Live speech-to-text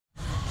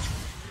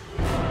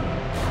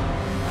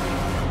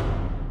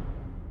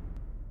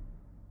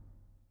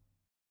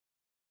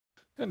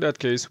In that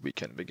case, we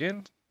can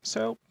begin.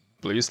 So,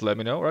 please let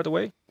me know right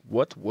away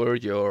what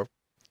did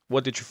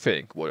you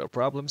think were your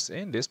problems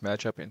in this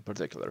matchup in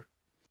particular?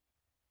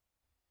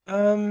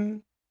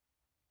 Um,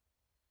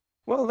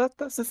 well,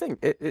 that's the thing.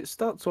 It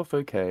starts off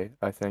okay,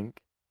 I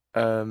think.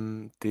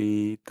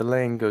 The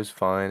lane goes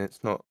fine.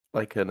 It's not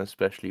like an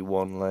especially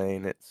one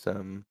lane.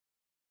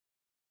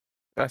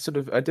 I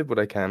did what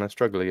I can. I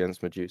struggle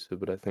against Medusa,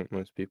 but I think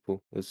most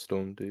people as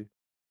Storm do.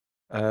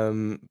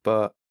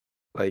 But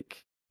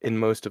like in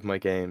most of my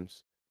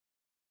games,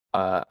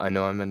 I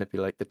know I'm meant to be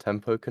like the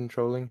tempo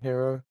controlling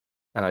hero,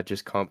 and I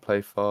just can't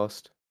play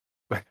fast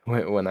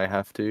when I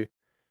have to.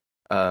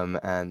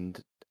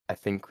 And I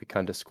think we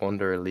kind of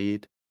squander a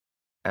lead,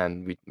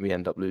 and we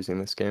end up losing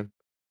this game.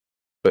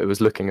 But it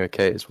was looking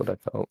okay, is what I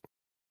felt.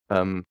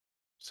 Um,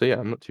 so yeah,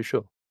 I'm not too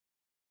sure.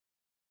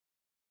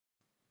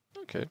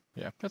 Okay,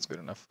 yeah, that's good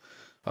enough.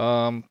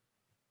 Um,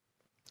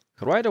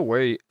 right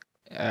away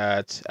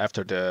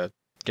after the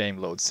game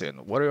loads in,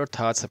 what are your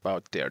thoughts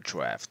about their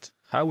draft?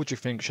 How would you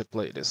think you should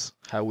play this?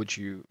 How would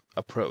you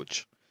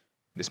approach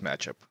this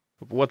matchup?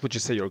 What would you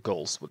say your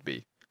goals would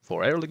be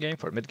for early game,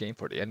 for mid game,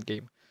 for the end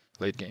game,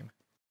 late game?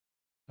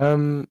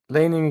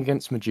 Laning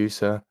against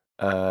Medusa,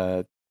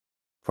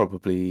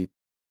 probably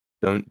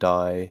don't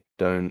die,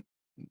 don't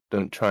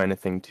try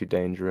anything too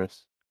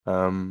dangerous.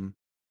 Um,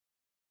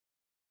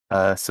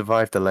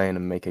 Survive the lane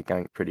and make a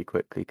gank pretty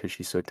quickly because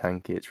she's so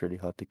tanky, it's really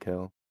hard to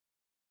kill.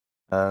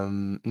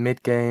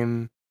 Mid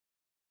game,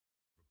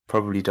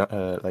 probably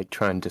like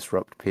try and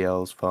disrupt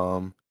PL's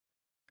farm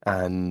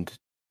and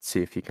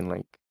see if you can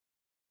like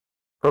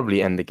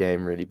probably end the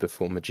game really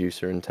before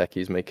Medusa and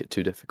techies make it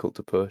too difficult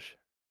to push.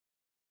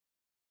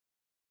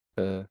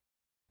 Uh,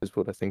 is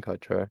what I think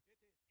I'd try.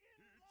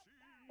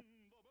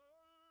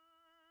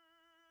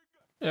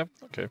 Yeah,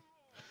 okay.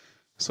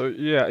 So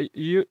yeah,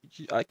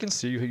 I can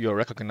see you're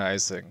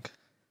recognizing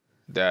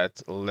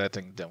that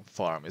letting them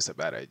farm is a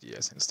bad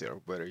idea since they're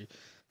a very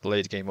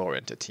late game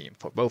oriented team.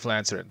 For both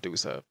Lancer and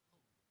Dusa,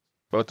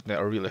 both of them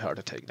are really hard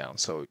to take down.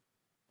 So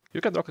you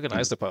can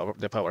recognize Mm.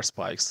 the power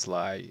spikes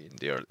lie in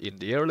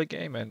the early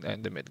game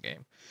and the mid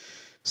game.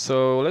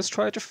 So let's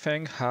try to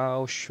think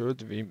how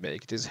should we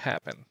make this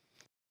happen.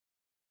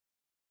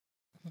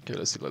 Okay,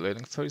 let's see the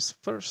laning phase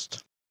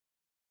first.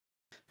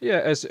 Yeah,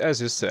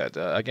 as you said,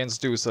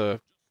 against Dusa,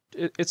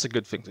 it's a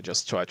good thing to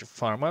just try to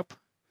farm up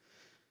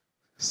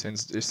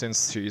since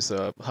she's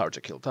a hard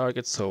to kill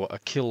target. So a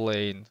kill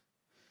lane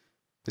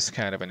is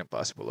kind of an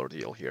impossible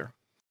ordeal here.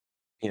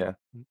 Yeah,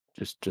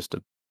 just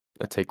a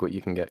take what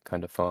you can get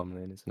kind of farm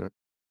lane, isn't it?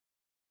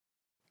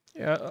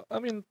 Yeah, I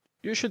mean,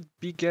 you should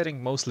be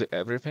getting mostly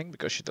everything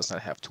because she does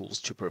not have tools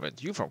to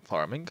prevent you from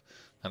farming,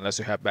 unless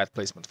you have bad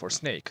placement for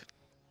Snake.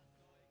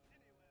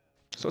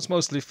 So it's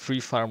mostly free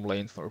farm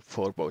lane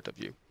for both of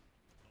you.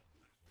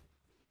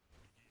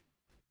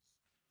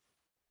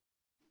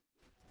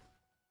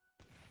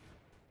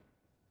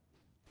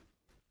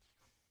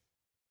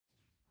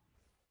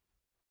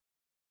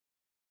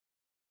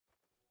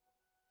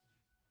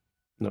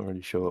 Not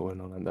really sure what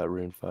went on in that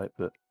rune fight,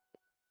 but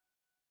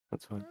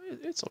that's fine.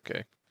 It's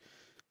okay.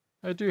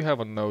 I do have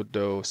a note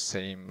though,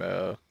 same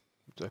with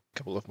a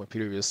couple of my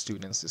previous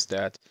students, is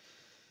that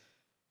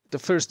the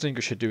first thing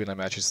you should do in a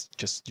match is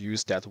just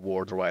use that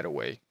ward right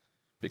away.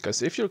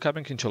 Because if you're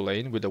coming into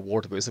lane with the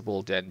ward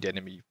visible, then the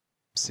enemy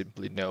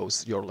simply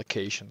knows your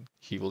location.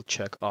 He will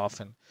check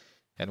often,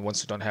 and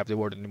once you don't have the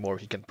ward anymore,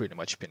 he can pretty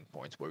much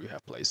pinpoint where you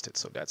have placed it.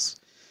 So that's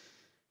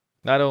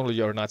not only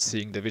you're not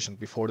seeing the vision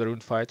before the rune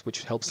fight,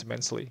 which helps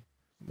immensely,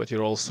 but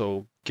you're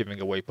also giving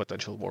away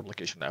potential ward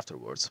location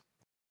afterwards.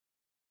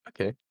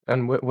 Okay,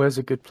 and where's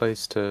a good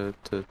place to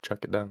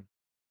track it down?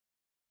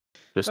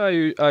 Just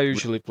I would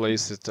usually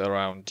place it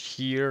around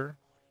here,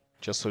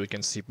 just so you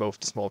can see both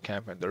the small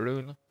camp and the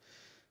rune.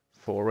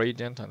 For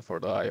Radiant and for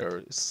the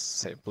Dire,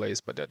 same place,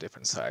 but they're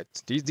different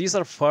sides. These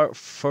are far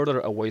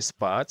further away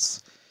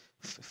spots,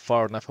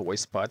 far enough away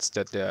spots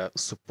that the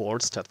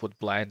supports that would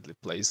blindly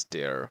place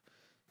their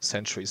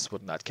sentries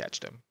would not catch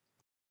them.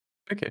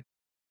 okay.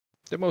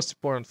 The most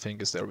important thing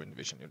is their rune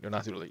vision.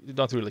 You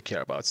don't really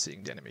care about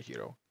seeing the enemy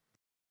hero.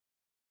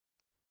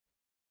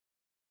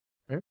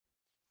 Right.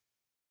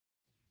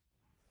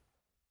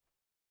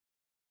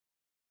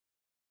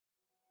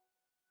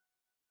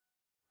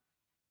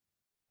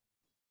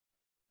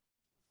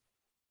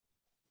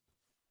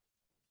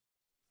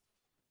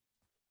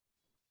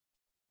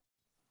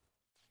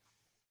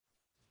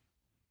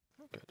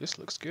 Okay, this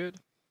looks good.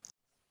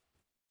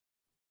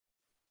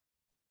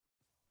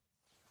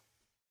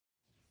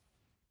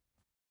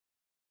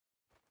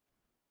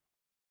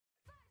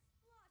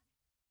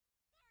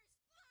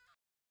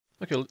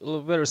 Okay, a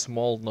very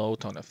small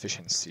note on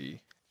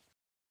efficiency.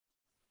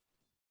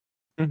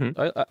 Mm-hmm.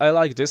 I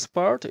like this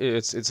part.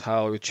 It's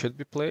how it should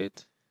be played.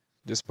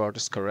 This part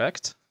is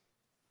correct.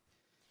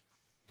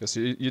 Because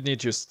you need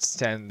to just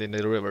stand in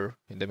the river,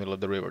 in the middle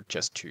of the river,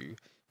 just to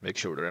make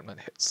sure the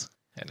remnant hits.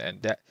 And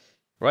that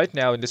right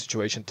now in this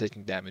situation,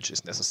 taking damage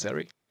is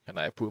necessary, and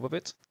I approve of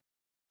it.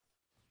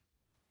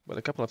 But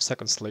a couple of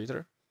seconds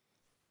later,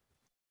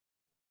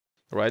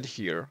 right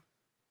here,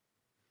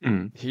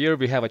 Mm. here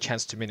we have a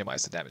chance to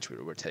minimize the damage we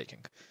were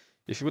taking.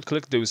 If you would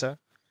click Doza,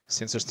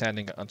 since you're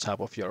standing on top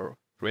of your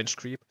range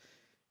creep,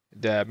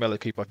 the melee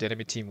creep of the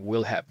enemy team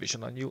will have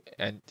vision on you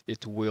and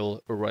it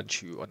will run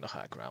you on the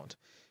high ground,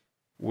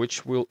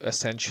 which will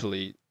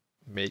essentially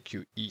make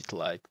you eat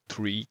like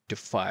 3 to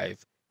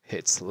 5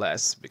 hits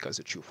less because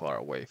you're too far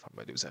away from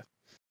Medusa.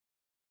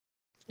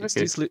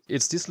 Okay.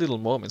 It's these little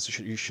moments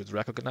you should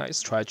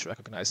recognize, try to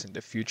recognize in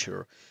the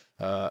future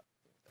uh,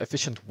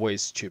 efficient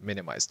ways to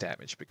minimize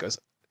damage, because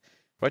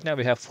right now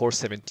we have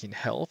 417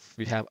 health.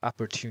 We have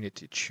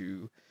opportunity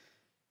to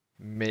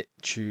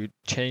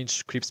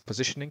change creep's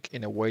positioning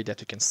in a way that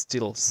you can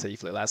still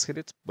safely last hit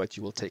it, but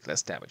you will take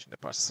less damage in the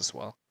process as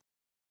well.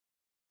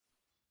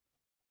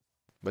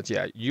 But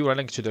yeah, you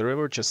running to the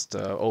river just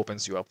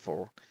opens you up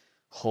for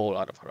a whole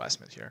lot of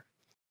harassment here.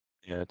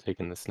 Yeah,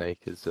 taking the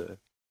snake is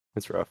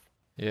it's rough.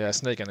 Yeah,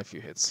 snake and a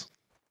few hits.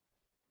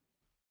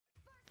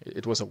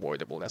 It was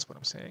avoidable, that's what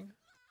I'm saying.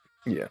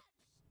 Yeah.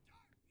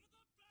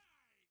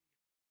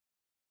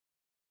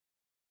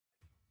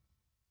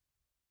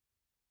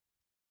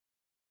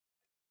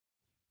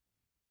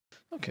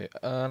 Okay,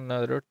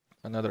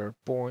 another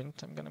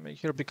point I'm gonna make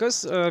here,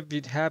 because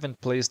we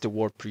haven't placed the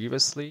ward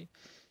previously,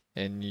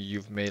 and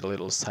you've made a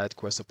little side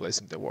quest of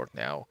placing the ward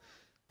now.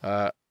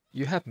 Uh,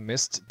 you have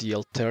missed the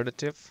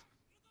alternative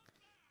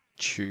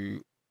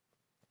to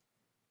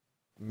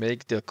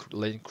make the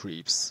lane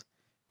creeps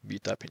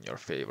beat up in your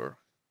favor.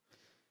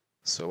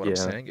 So what I'm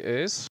Yeah. saying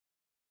is,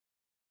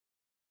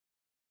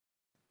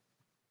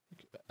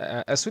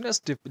 as soon as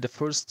the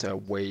first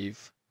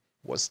wave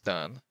was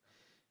done,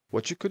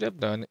 what you could have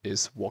done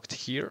is walked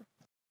here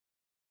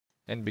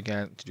and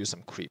began to do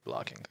some creep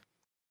blocking,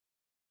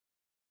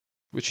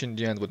 which in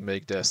the end would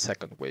make the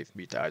second wave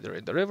meet either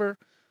in the river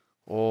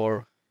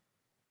or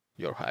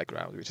your high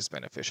ground, which is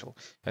beneficial.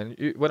 And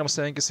what I'm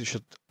saying is you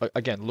should,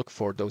 again, look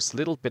for those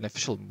little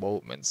beneficial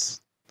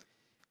moments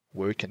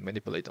where you can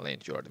manipulate the lane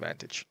to your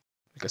advantage.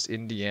 Because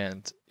in the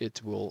end,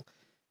 it will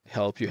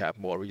help you have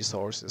more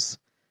resources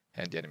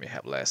and the enemy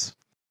have less.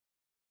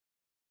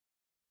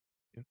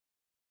 I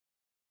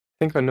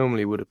think I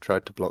normally would have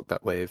tried to block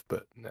that wave,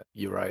 but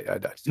you're right. I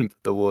didn't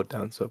put the ward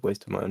down, so I've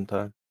wasted my own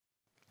time.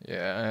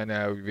 Yeah, and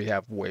now we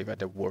have wave at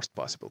the worst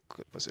possible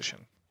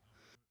position.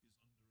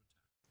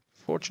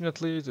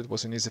 Fortunately, it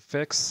was an easy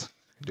fix.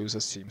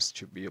 Lusa seems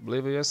to be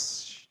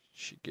oblivious.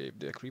 She gave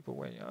the creep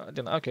away.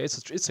 Then okay,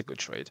 it's a good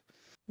trade.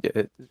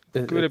 Yeah,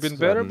 Could have been it's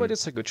better, but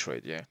it's a good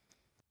trade, yeah.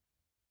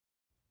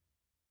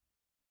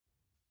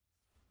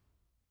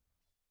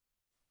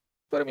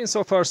 But I mean,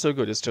 so far so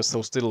good. It's just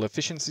those little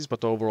efficiencies,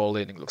 but overall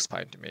laning looks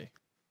fine to me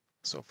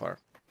so far.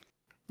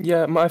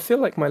 yeah. I feel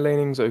like my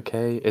laning's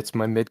okay. It's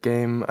my mid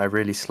game. I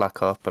really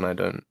slack up, and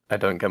I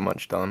don't get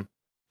much done.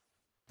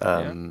 Yeah,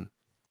 Um,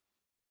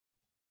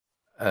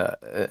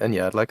 and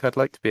yeah, I'd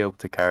like to be able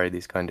to carry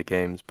these kind of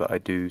games, but I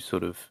do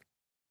sort of,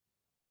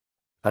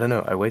 I don't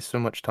know, I waste so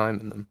much time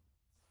in them.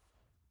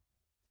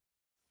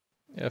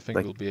 yeah, I think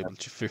Like, we'll be able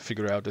to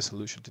figure out the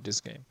solution to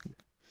this game,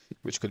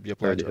 which could be I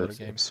applied really to other hope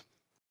so. games.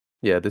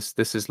 Yeah,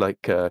 this is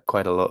like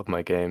quite a lot of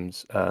my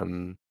games.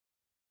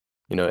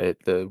 You know,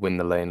 the win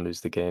the lane,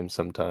 lose the game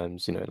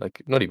sometimes. You know,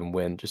 like not even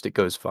win, just it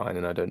goes fine,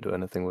 and I don't do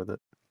anything with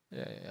it.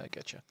 Yeah, I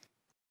get you.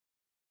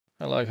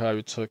 I like how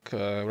you took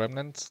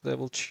Remnant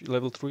level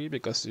 3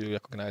 because you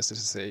recognize this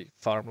is a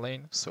farm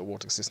lane, so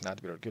Vortex is not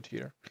very good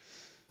here.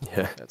 Yeah,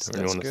 don't really That's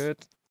want to. good.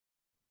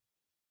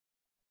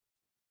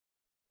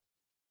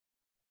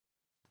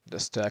 The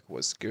stack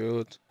was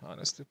good.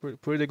 Honestly,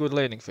 pretty good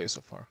laning phase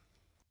so far.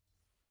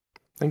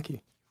 Thank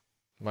you.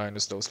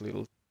 Minus those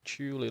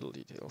two little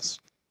details.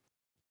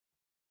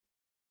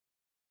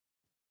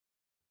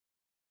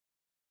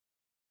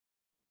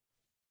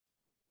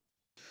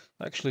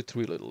 Actually,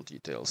 three little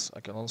details.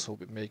 I can also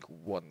make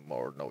one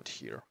more note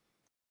here.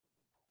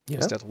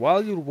 Is Yeah. that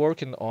while you're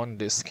working on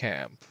this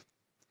camp,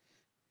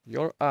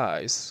 your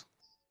eyes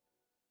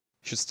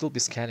should still be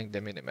scanning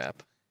the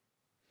minimap,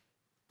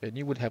 and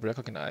you would have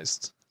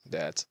recognized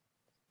that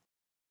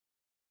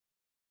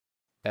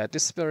at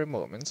this very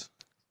moment,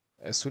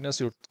 as soon as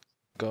you're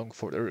going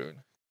for the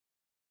rune,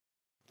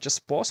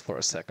 just pause for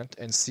a second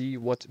and see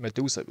what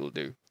Medusa will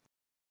do.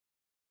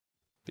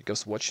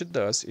 Because what she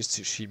does is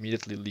she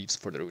immediately leaves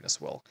for the rune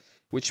as well,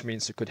 which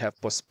means you could have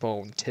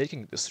postponed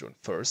taking this rune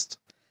first,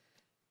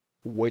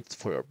 wait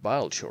for your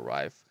bottle to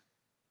arrive,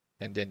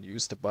 and then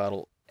use the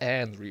bottle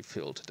and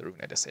refilled the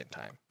rune at the same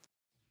time.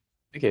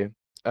 Okay.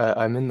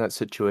 I'm in that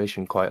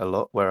situation quite a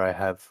lot where I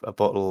have a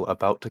bottle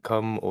about to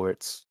come or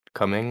it's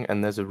coming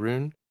and there's a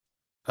rune.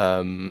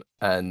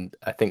 And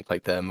I think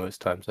like there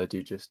most times I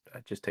just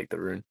take the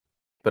rune.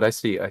 But I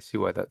see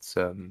why that's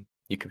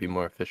you could be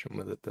more efficient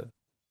with it though.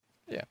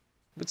 Yeah,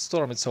 with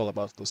Storm it's all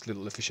about those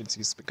little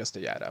efficiencies because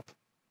they add up.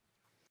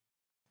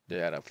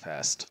 They add up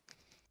fast.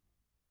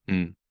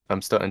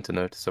 I'm starting to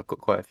notice I've got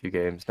quite a few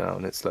games now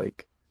and it's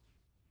like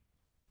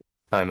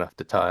time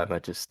after time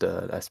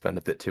I spend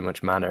a bit too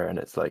much mana and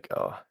it's like,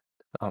 oh,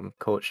 I'm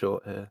caught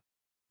short here.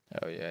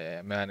 Oh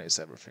yeah, mana is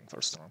everything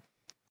for Storm.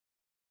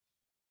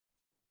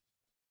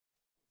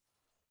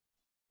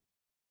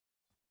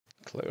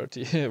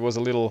 Clarity was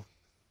a little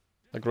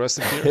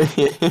aggressive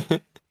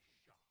here.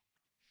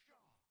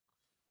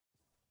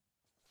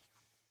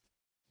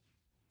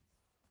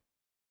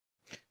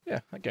 Yeah,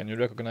 again, you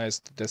recognize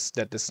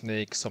that the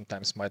snake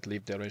sometimes might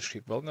leave their range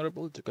creep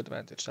vulnerable. Took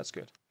advantage. That's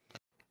good.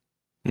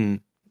 Hmm.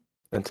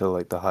 Until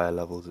like the higher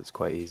levels, it's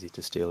quite easy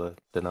to steal a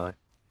deny,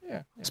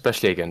 Yeah, yeah,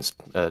 especially against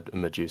a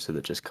Medusa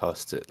that just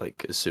casts it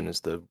like as soon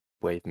as the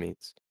wave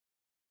meets,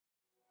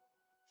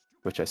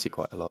 which I see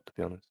quite a lot, to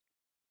be honest.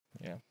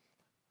 yeah.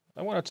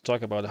 I wanted to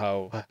talk about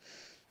how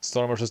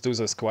Storm vs.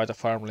 Dusa is quite a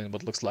farm lane,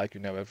 but looks like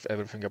you know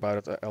everything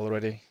about it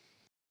already.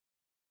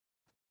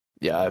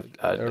 Yeah,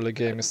 The early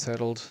game is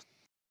settled.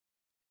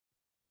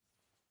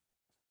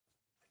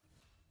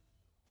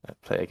 I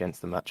play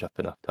against the matchup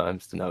enough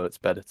times to know it's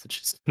better to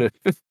just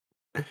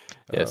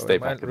yeah, stay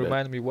back a bit.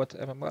 Remind me what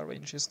MMR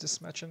range is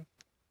this match in?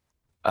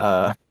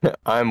 Uh,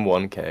 I'm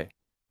 1K.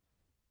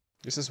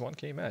 This is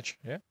 1K match,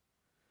 yeah?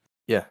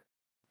 Yeah,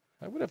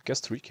 I would have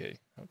guessed 3K.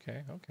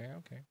 Okay, okay,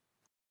 okay.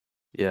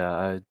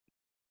 yeah.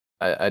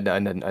 I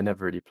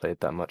never really played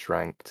that much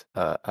ranked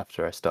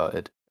after I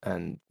started,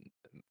 and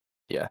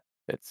yeah,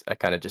 I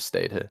kind of just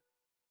stayed here,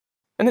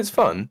 and it's Yeah,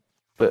 fun,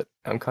 but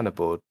I'm kind of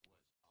bored.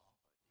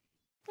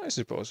 I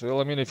suppose. Well,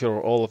 I mean, if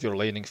all of your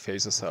laning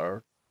phases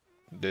are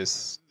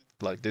this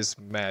like this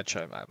match,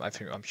 I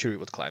think I'm sure you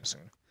would climb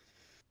soon.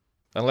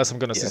 Unless I'm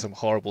gonna see Yeah. some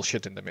horrible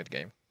shit in the mid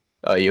game.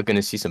 Oh, you're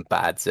gonna see some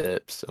bad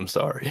zips. I'm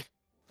sorry.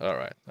 All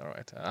right.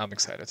 I'm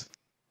excited.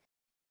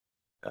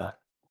 Uh,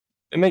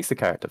 it makes the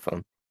character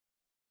fun.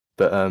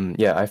 But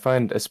yeah, I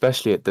find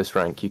especially at this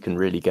rank you can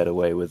really get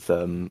away with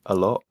a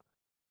lot,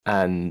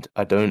 and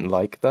I don't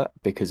like that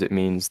because it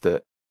means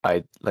that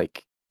I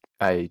like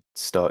I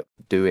start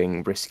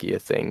doing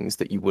riskier things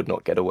that you would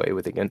not get away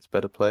with against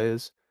better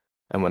players.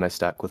 And when I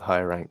stack with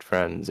higher ranked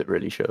friends, it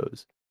really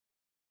shows.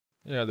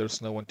 Yeah,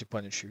 there's no one to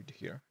punish you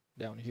here,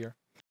 down here.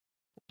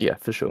 Yeah,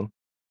 for sure.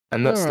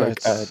 And All that's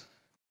like right.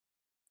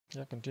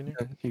 Yeah, continue.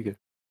 you go.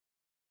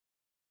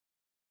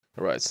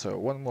 All right, so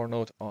one more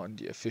note on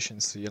the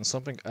efficiency, and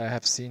something I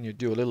have seen you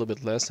do a little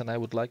bit less than I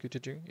would like you to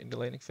do in the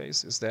laning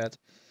phase is that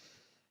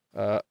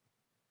uh,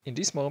 in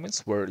these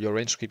moments where your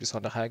range creep is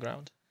on the high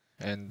ground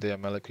and the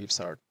melee creeps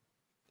are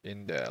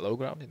in the low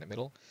ground, in the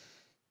middle,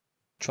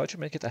 try to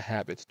make it a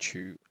habit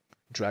to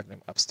drag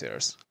them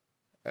upstairs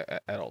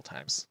at all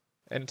times.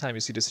 Anytime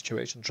you see the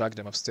situation, drag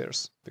them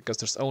upstairs because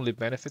there's only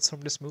benefits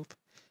from this move,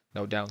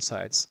 no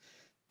downsides.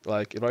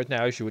 Like right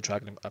now, if you would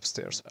drag them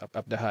upstairs,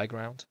 up the high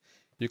ground,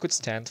 you could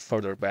stand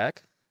further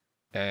back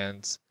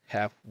and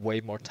have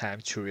way more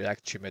time to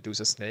react to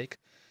Medusa Snake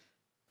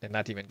and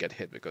not even get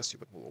hit because you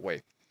would move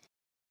away.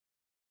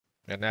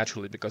 And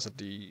naturally, because of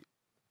the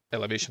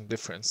elevation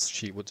difference,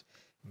 she would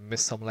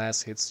miss some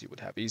last hits, you would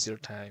have easier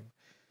time.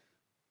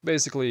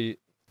 Basically,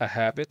 a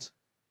habit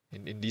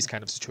in these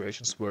kind of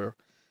situations where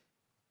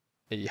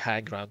a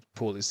high ground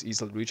pull is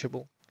easily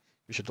reachable,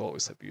 you should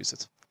always abuse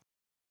it.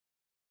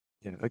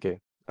 Yeah, okay.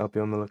 I'll be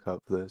on the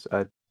lookout for this.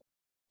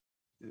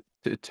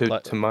 To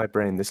Like, my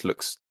brain, this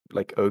looks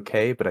like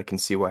okay, but I can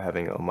see why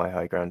having it on my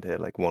high ground here,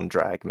 like one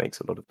drag, makes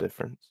a lot of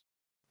difference.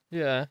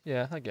 yeah,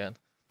 again,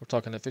 we're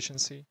talking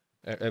efficiency.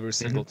 Every Hmm.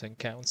 single thing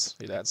counts.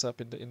 It adds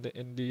up in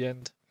the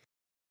end.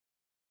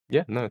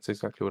 Yeah, no, it's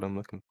exactly what I'm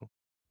looking for.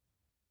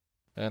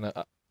 And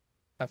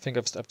I think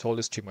I've told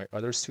this to my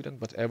other student,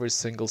 but every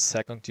single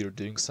second you're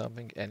doing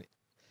something and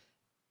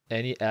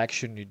any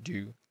action you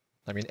do,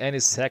 I mean, any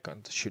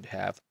second should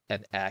have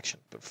an action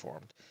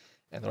performed.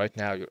 And right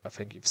now, I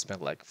think you've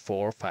spent like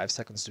 4 or 5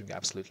 seconds doing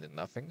absolutely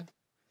nothing.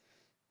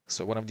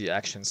 So one of the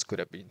actions could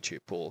have been to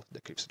pull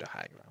the creeps to the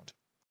high ground.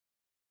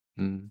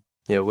 Mm.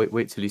 Yeah,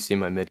 wait till you see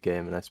my mid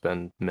game and I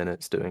spend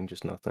minutes doing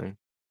just nothing.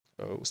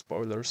 Oh,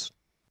 spoilers.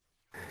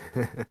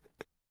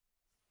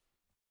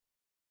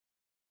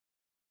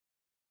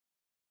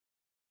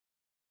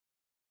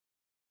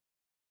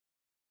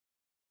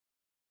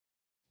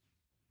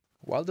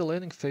 While the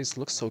laning phase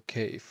looks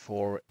okay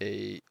for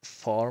a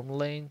farm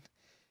lane,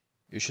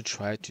 you should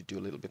try to do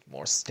a little bit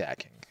more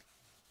stacking.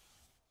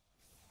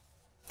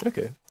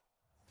 Okay.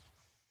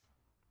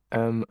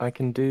 I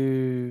can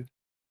do.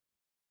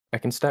 I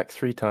can stack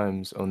 3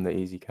 times on the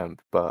easy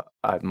camp, but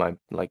my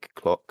like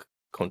clock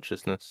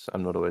consciousness,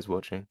 I'm not always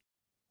watching.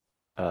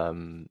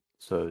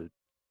 So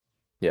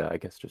yeah, I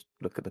guess just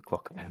look at the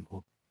clock a bit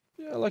more.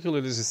 Yeah,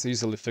 luckily this is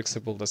easily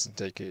fixable, doesn't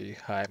take a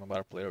high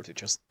MMR player to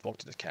just walk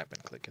to the camp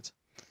and click it.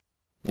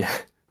 Yeah.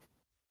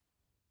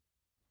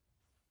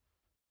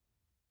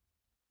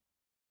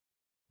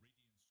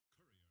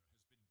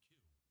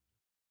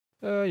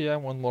 Yeah,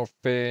 one more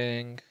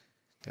thing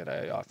that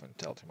I often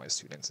tell to my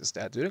students is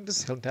that during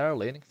this entire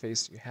laning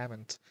phase,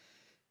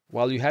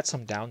 while you had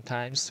some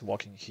downtimes,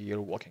 walking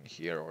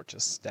here, or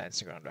just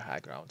dancing around the high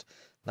ground,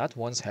 not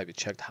once have you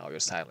checked how your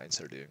side lanes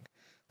are doing.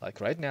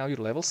 Like right now, you're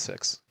level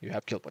 6, you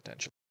have kill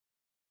potential.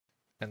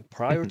 And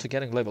prior Mhm. to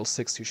getting level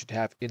 6, you should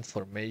have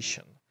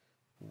information.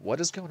 What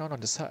is going on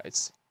the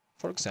sides?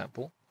 For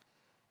example,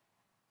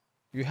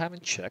 you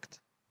haven't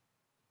checked,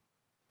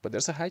 but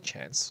there's a high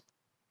chance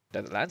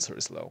that the Lancer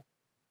is low.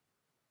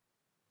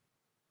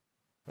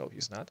 Well,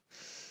 he's not.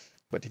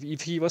 But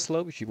if he was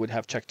low, if you would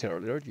have checked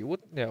earlier, you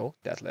would know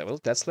that's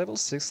level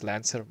 6.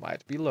 Lancer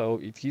might be low.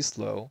 If he's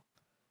low,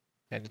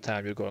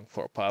 anytime you're going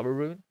for a power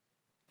rune,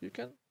 you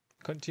can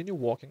continue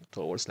walking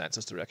towards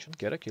Lancer's direction,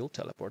 get a kill,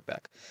 teleport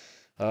back.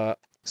 Uh,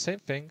 Same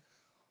thing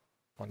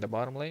on the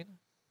bottom lane.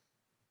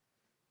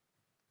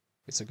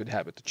 It's a good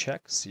habit to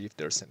check, see if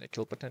there's any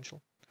kill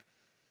potential.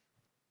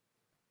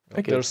 Well,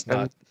 Okay, there's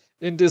and not.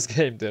 In this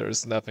game,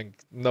 there's nothing,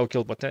 no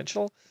kill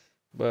potential,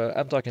 but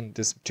I'm talking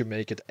this to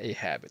make it a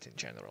habit in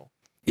general.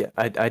 yeah,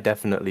 I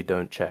definitely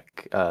don't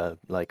check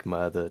like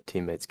my other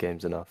teammates'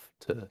 games enough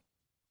to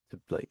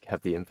like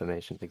have the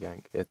information to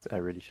gank. I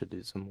really should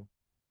do some more.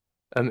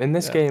 In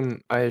this Yeah,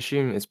 game, I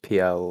assume it's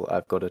PL.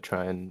 I've got to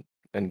try and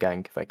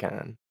gank if I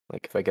can.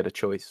 Like if I get a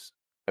choice,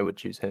 I would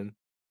choose him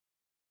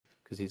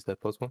because he's the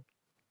plus one.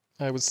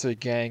 I would say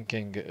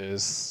ganking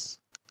is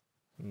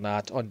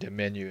not on the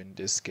menu in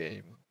this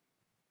game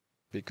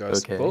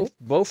because Okay.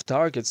 both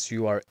targets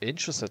you are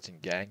interested in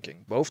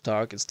ganking, both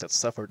targets that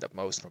suffer the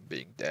most from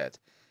being dead,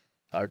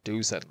 are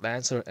Deuce and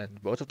Lancer,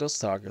 and both of those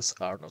targets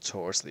are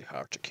notoriously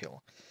hard to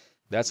kill.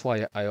 That's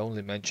why I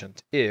only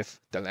mentioned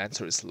if the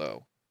Lancer is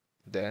low.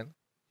 Then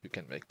you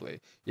can make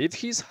play. If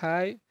he's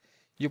high,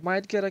 you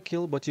might get a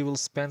kill, but you will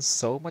spend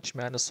so much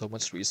mana, so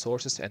much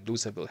resources, and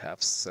Deuce will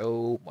have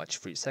so much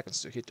free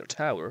seconds to hit your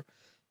tower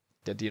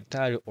that the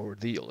entire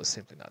ordeal is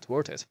simply not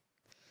worth it.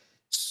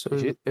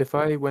 If So it, if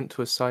I went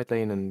to a side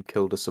lane and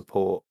killed a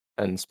support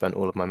and spent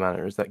all of my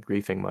mana, is that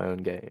griefing my own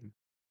game?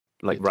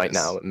 Like it right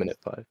now is, at minute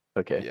 5.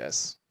 Okay.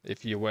 yes.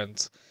 If you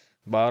went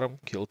bottom,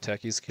 kill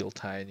techies, kill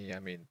tiny, I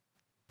mean,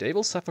 they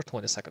will suffer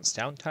 20 seconds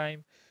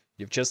downtime.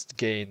 You've just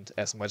gained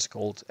as much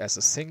gold as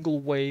a single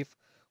wave,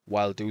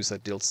 while Dusa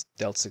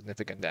dealt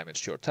significant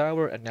damage to your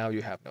tower, and now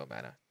you have no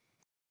mana.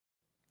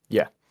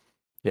 Yeah.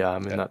 Yeah,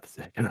 I'm in Uh, that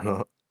position a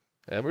lot.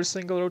 Every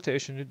single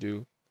rotation you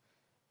do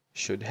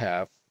should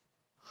have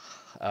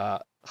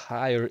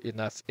higher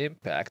enough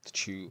impact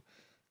to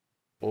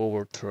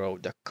overthrow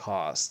the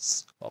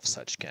costs of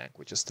such gank,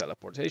 which is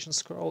teleportation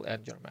scroll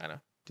and your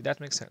mana. Did that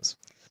make sense?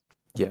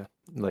 Yeah,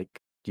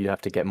 like you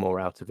have to get more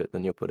out of it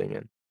than you're putting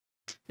in.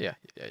 Yeah.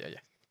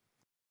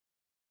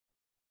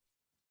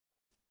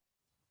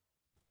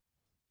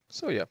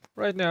 So yeah,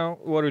 right now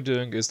what we're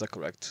doing is the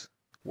correct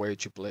way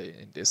to play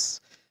in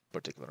this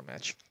particular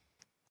match.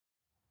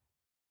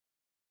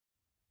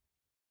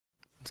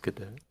 It's good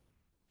to hear.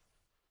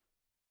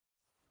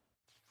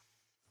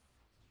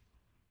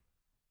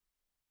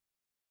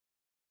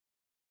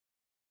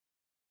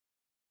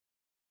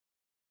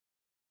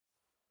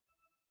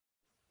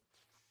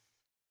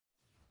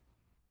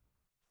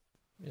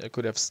 I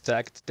could have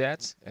stacked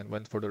that and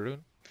went for the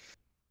rune.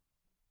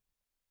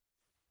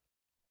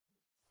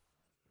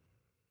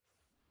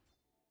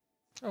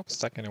 Oh,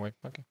 stack anyway.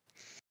 Okay.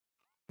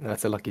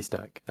 That's a lucky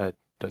stack. I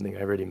don't think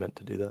I really meant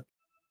to do that.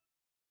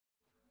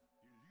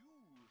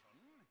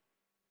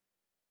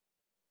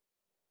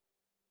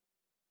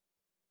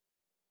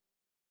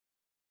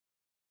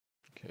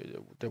 Okay,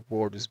 the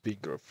board is being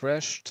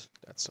refreshed.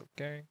 That's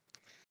okay.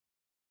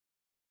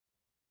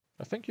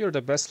 I think you're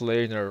the best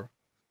laner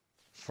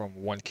from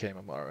 1K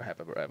MMR I have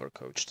ever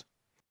coached.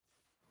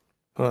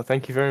 Well,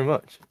 thank you very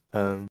much.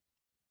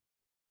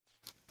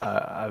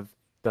 I've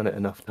done it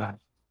enough times.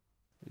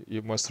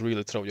 You must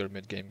really throw your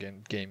mid game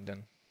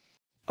then.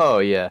 Oh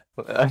yeah,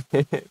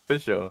 for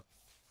sure.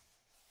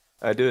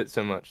 I do it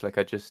so much. Like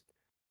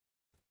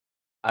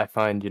I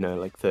find,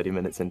 like 30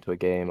 minutes into a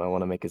game, I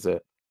want to make a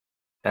zip,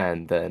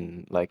 and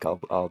then like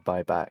I'll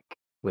buy back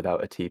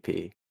without a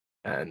TP,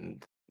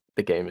 and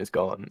the game is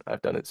gone.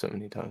 I've done it so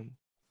many times.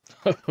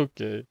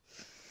 Okay.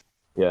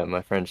 Yeah,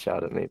 my friends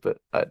shout at me, but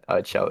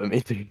I'd shout at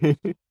me too.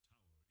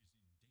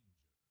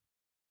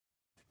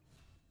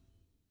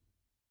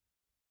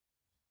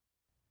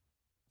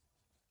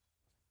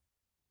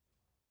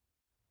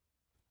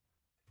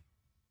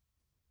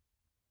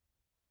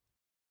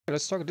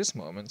 Let's talk this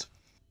moment.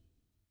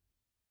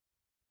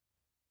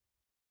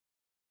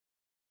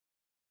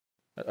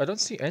 I don't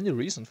see any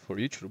reason for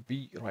you to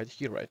be right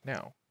here right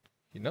now.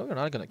 You know you're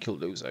not gonna kill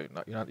Luza.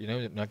 You know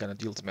you're not gonna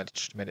deal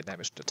many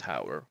damage to the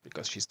tower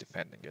because she's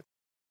defending it.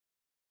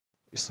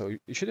 So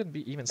you shouldn't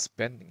be even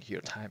spending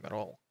here time at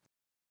all.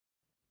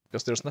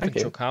 Because there's nothing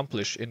to Okay.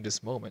 accomplish in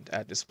this moment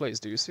at this place.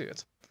 Do you see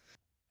it?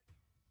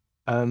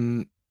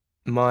 Um,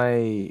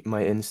 my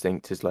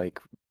instinct is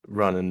like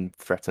run and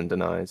threaten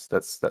denies.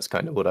 That's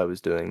kind of what I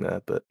was doing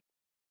there, but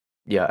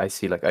yeah, I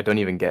see. Like, I don't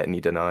even get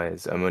any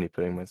denies. I'm only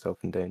putting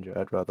myself in danger.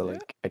 I'd rather, Yeah,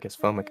 like, I guess,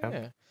 farm a camp,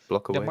 yeah.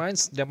 block away.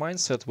 The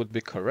mindset would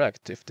be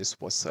correct if this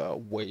was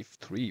wave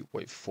 3,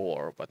 wave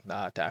 4, but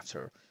not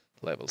after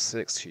level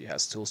 6. She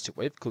has tools to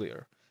wave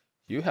clear.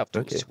 You have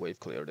tools Okay. to wave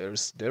clear.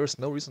 There's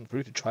no reason for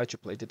you to try to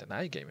play the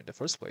deny game in the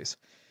first place.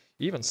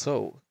 Even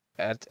so,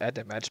 at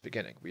the match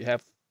beginning, we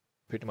have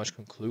pretty much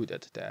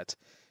concluded that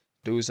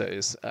Duza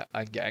is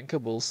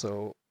ungankable,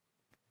 so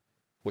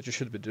what you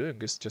should be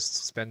doing is just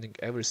spending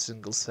every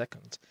single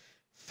second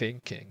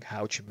thinking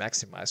how to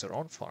maximize your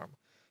own farm,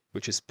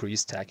 which is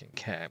pre-stacking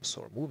camps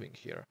or moving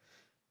here.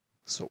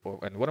 So,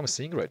 and what I'm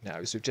seeing right now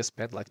is you just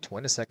spent like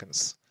 20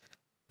 seconds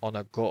on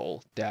a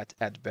goal that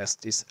at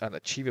best is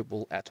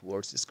unachievable, at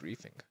worst is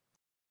griefing.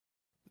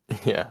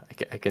 Yeah,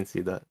 I can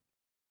see that.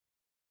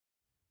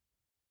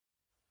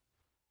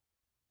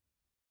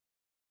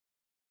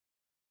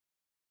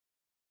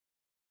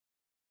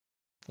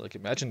 Like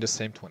imagine the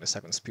same 20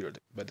 seconds period,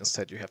 but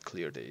instead you have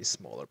cleared a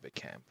smaller big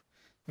camp.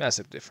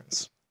 Massive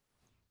difference.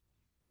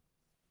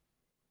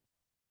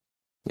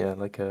 Yeah,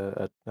 like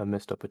a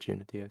missed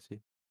opportunity, I see.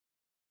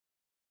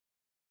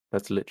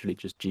 That's literally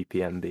just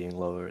GPM being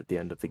lower at the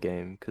end of the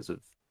game because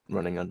of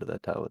running under their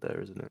tower there,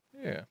 isn't it?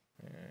 Yeah.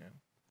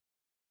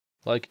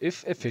 Like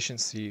if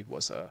efficiency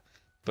was a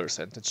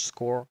percentage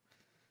score,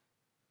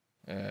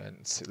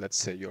 and let's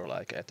say you're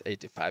like at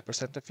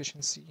 85%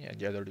 efficiency and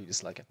the other dude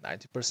is like at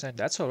 90%,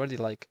 that's already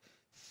like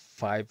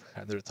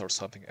 500 or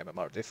something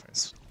MMR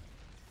difference.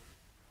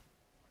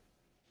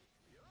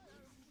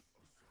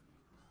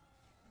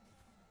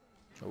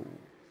 Oh,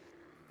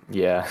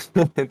 Yeah,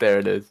 there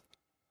it is.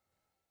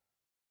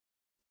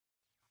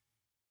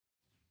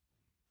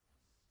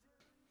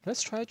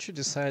 let's try to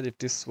decide if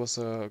this was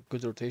a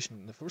good rotation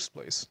in the first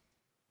place.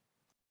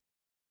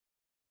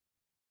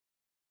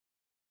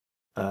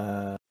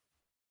 Uh,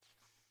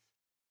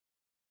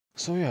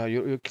 So yeah,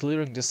 you're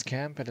clearing this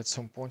camp and at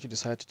some point you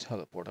decide to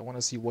teleport. I want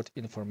to see what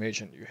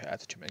information you had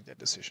to make that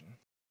decision.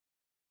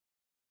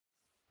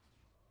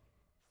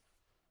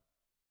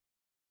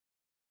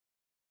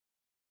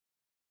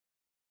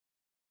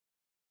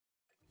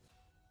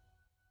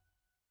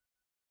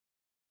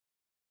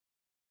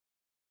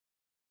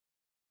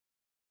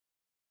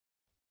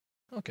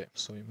 Okay,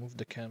 so you move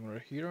the camera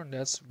here, and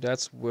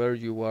that's where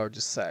you are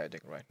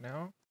deciding right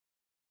now.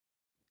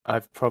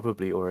 I've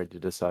probably already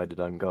decided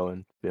I'm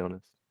going, to be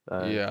honest.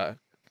 Yeah,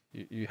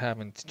 you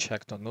haven't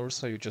checked on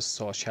Ursa, you just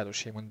saw Shadow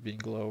Shaman being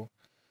low,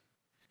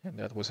 and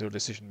that was your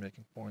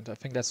decision-making point. I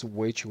think that's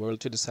way too early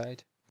to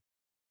decide.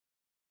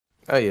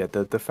 Oh yeah,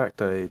 the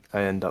fact I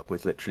end up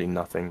with literally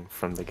nothing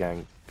from the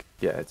gank,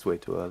 yeah, it's way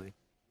too early.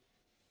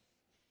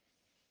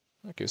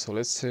 Okay, so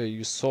let's say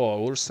you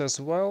saw Ursa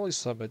as well, you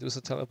saw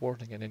Medusa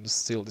teleporting, and then you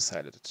still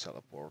decided to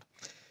teleport.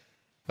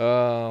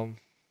 Um,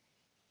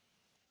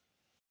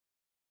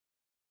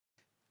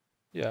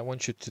 yeah, I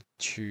want you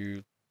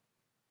to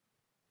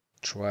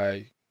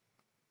try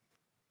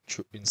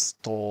to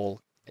install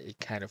a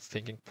kind of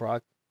thinking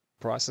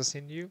process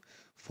in you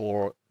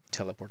for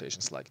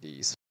teleportations like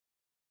these.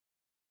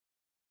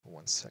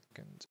 1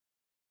 second.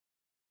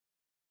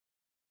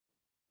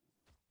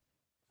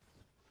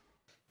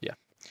 Yeah.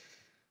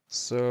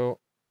 So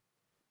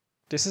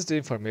this is the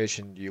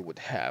information you would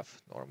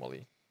have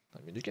normally.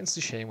 I mean, you can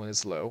see Shaman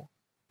is low.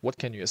 What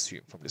can you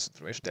assume from this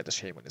information that the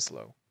Shaman is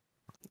low?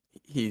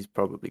 He's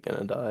probably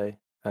gonna die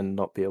and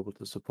not be able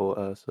to support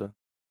Ursa.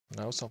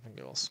 Now something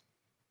else.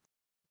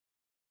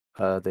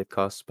 They've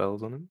cast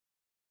spells on him.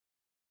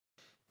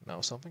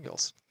 Now something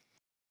else.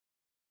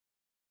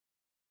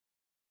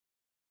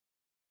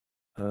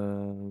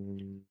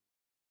 Um,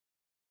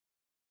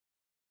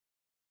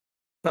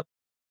 no,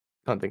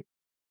 can't think.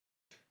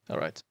 All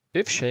right.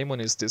 If Shaman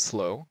is this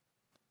low,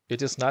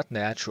 it is not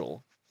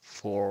natural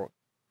for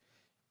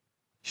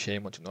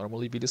Shaman to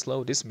normally be this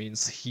low. This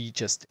means he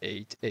just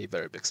ate a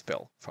very big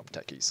spell from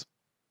Techies.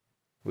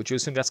 Would you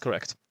assume that's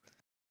correct?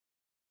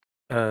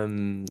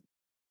 Um,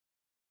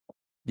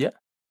 yeah,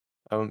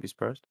 I wouldn't be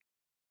surprised.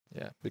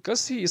 Yeah,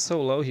 because he is so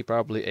low, he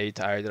probably ate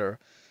either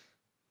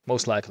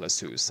most likely a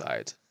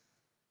suicide,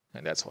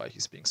 and that's why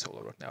he's being so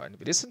low right now. And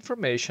with this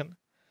information,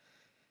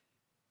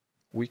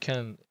 we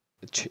can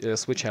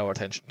switch our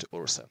attention to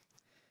Ursa.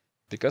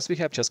 Because we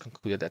have just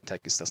concluded that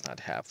Tekis does not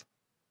have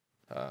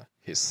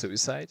his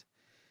suicide,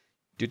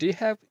 do they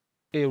have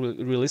a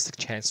realistic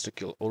chance to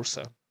kill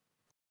Ursa?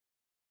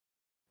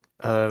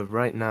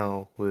 Right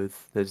now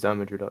with his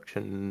damage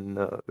reduction,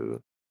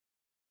 no,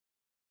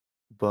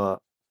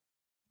 but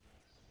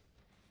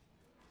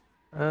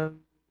um,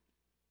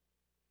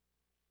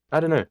 I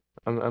don't know.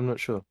 I'm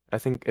not sure. I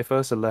think if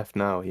Ursa left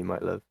now, he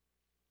might live.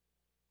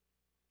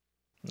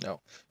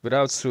 No.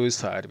 Without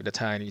suicide, with a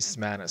tiny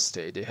mana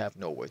state, they have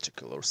no way to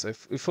kill Ursa.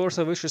 If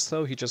Ursa wishes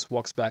so, he just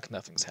walks back,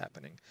 nothing's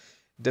happening.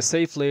 The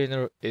safe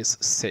laner is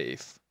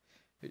safe.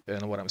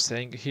 And what I'm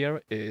saying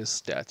here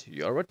is that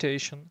your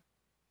rotation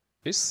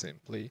is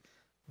simply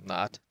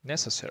not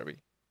necessary.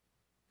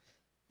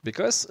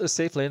 Because a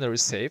safe laner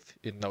is safe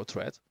in no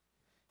threat,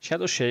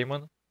 Shadow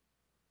Shaman,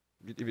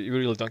 we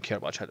really don't care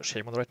about Shadow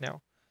Shaman right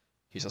now.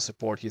 He's a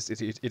support,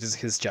 it is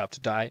his job to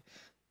die,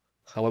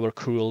 however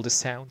cruel this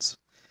sounds.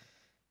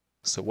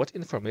 So what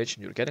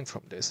information you're getting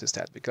from this is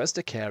that because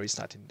the carry is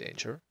not in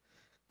danger,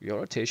 your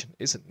rotation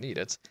isn't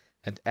needed,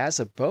 and as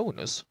a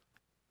bonus,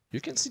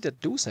 you can see that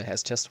Dusa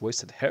has just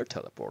wasted her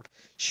teleport.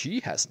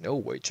 She has no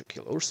way to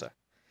kill Ursa,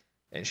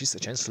 and she's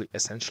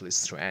essentially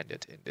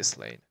stranded in this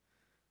lane.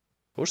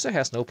 Ursa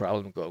has no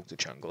problem going to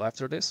jungle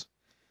after this,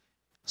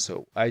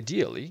 so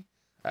ideally,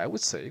 I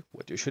would say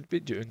what you should be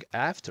doing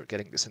after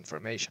getting this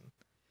information.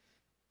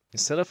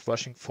 Instead of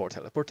rushing for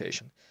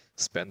teleportation,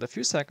 spend a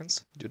few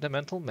seconds, do the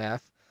mental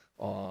math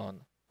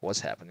on what's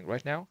happening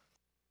right now.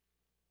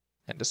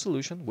 And the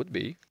solution would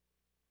be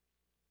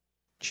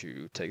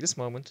to take this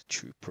moment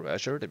to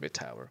pressure the mid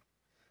tower.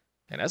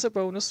 And as a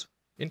bonus,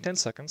 in 10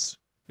 seconds,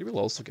 you will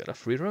also get a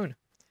free rune.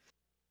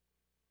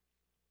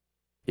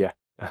 Yeah,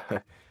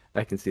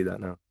 I can see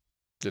that now.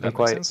 Did I'm that make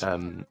quite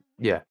sense?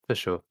 yeah, for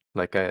sure.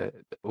 Like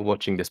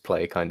watching this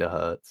play kind of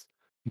hurts.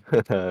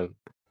 Um,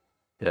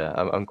 yeah,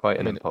 I'm quite I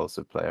an mean,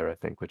 impulsive player, I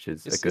think, which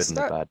is a it's good it's and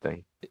a not bad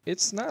thing.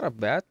 it's not a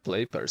bad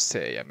play per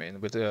se. I mean,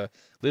 with a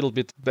little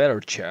bit better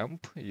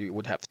jump, you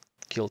would have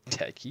killed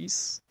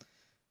techies.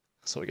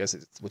 So I guess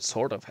it would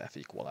sort of have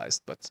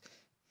equalized. But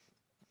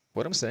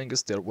what I'm saying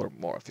is there were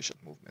more efficient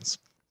movements.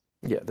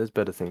 Yeah, there's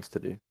better things to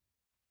do.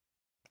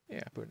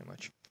 Yeah, pretty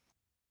much.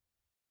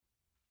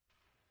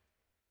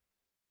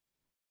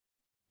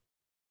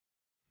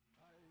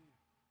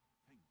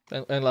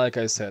 And like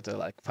I said,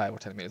 like 5 or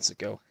 10 minutes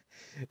ago,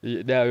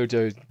 now you're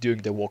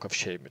doing the walk of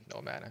shame with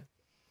no mana.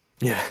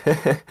 Yeah,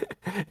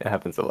 it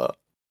happens a lot.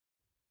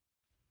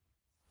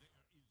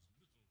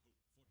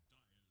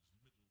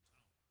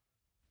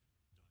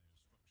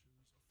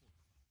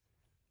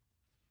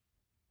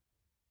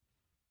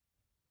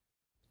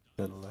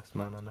 Little less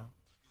mana now.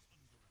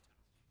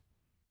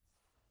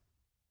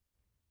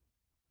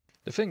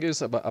 The thing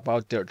is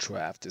about their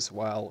draft is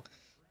while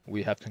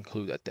we have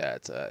concluded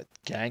that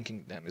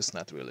ganking them is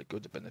not really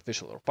good,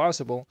 beneficial, or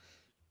possible,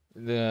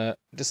 the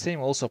same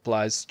also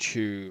applies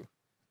to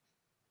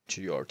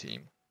your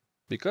team,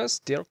 because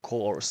their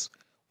cores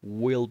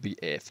will be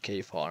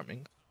AFK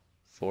farming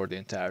for the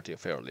entirety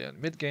of early and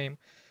mid game.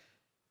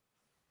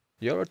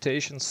 Your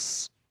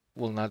rotations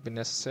will not be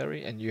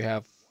necessary, and you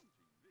have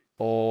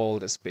all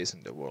the space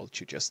in the world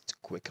to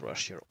just quick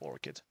rush your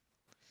orchid.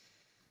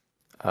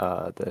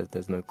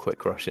 There's no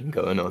quick rushing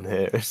going on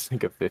here. It's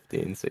like a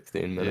 15,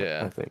 16 minute, I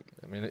Yeah, think.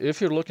 I mean, if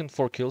you're looking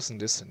for kills in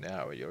this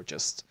scenario, you're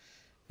just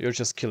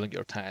killing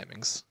your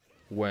timings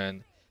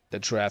when the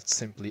draft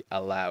simply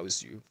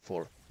allows you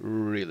for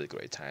really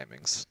great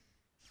timings.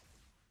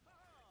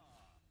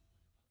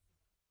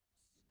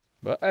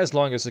 But as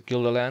long as you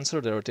kill the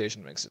Lancer, the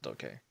rotation makes it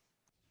okay.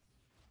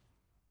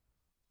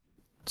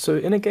 So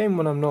in a game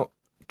when I'm not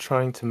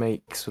trying to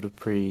make sort of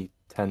pre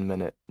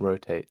 10-minute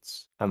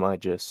rotates, am I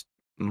just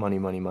money,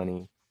 money,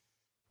 money,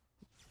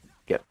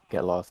 get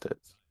last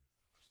hits?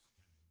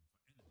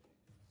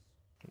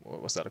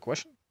 Was that a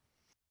question?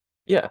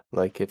 Yeah,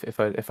 like if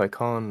I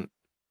can't,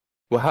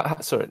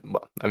 well, sorry,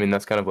 well, I mean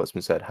that's kind of what's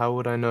been said. How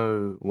would I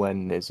know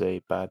when is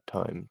a bad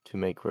time to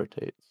make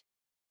rotates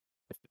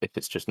if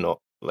it's just not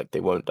like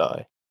they won't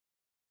die?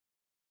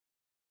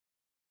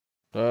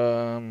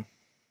 Um,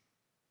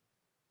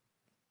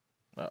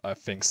 I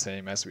think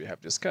same as we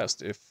have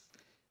discussed.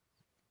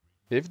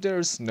 If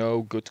there's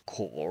no good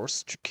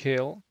cores to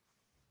kill,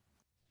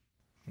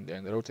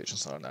 then the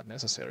rotations are not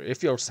necessary.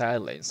 If your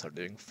side lanes are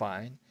doing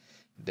fine,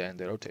 then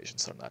the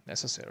rotations are not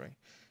necessary.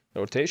 The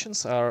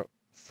rotations are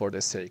for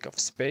the sake of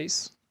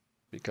space,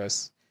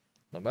 because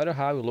no matter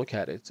how you look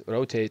at it,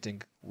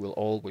 rotating will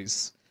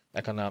always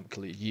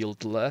economically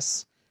yield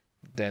less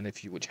than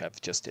if you would have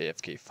just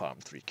AFK farm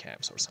 3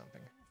 camps or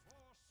something.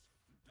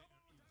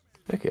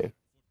 Okay.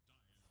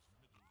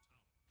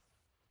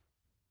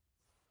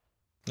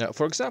 Now,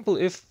 for example,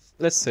 if,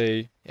 let's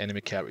say,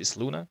 enemy carries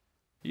Luna,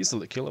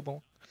 easily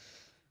killable,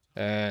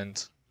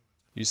 and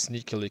you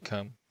sneakily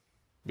come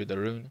with a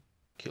rune,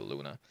 kill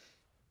Luna,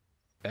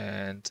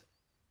 and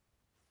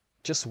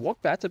just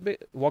walk back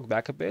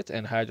a bit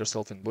and hide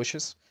yourself in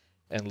bushes,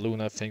 and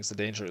Luna thinks the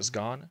danger is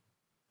gone.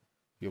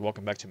 You're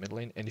walking back to mid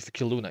lane, and if you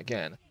kill Luna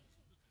again,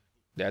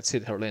 that's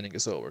it, her laning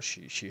is over.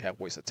 She have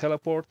wasted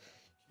teleport,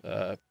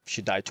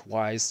 she died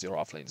twice, your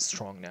offlane is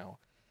strong now.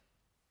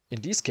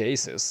 In these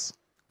cases,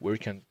 where you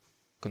can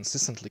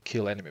consistently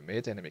kill enemy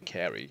mid, enemy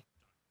carry,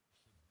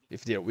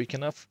 if they're weak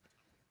enough,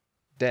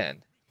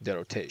 then their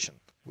rotation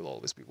will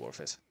always be worth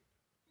it.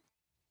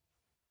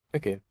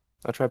 Okay.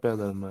 I'll try bear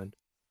that in mind.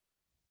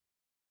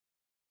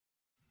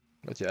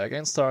 But yeah,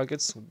 against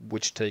targets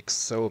which take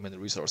so many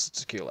resources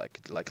to kill,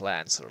 like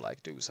Lancer,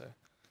 like Dusa,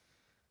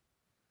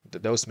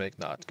 those make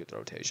not good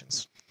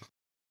rotations.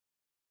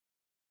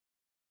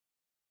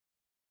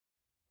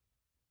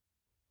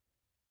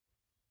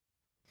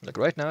 Like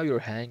right now, you're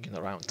hanging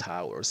around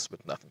towers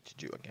with nothing to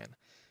do again,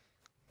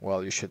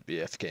 while you should be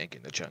FKing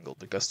in the jungle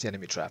because the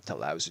enemy draft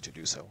allows you to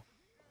do so.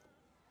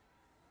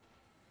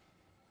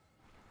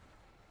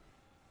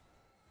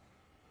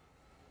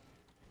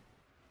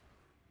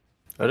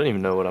 I don't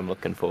even know what I'm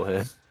looking for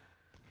here.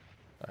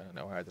 I don't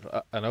know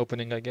either. An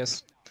opening, I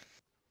guess.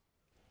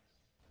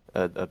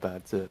 A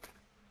bad zip.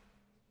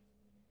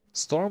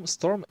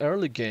 Storm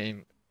early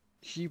game,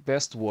 he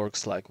best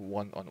works like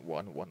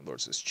 1-on-1, 1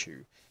 versus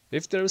 2.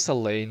 If there's a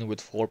lane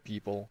with 4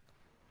 people,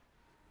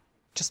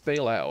 just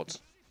bail out.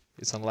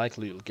 It's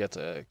unlikely you'll get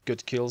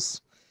good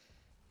kills,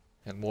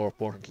 and more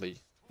importantly,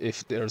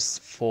 if there's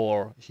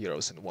 4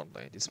 heroes in one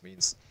lane, this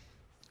means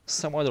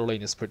some other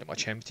lane is pretty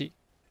much empty,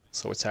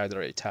 so it's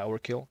either a tower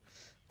kill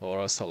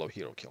or a solo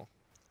hero kill.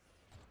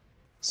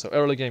 So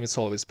early game it's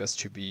always best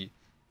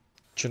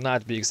to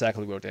not be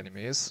exactly where the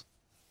enemy is,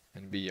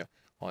 and be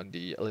on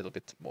the a little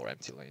bit more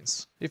empty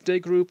lanes. If they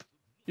group,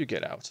 you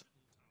get out.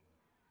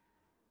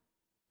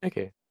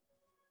 Okay.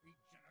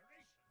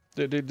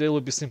 They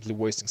will be simply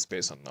wasting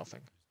space on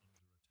nothing,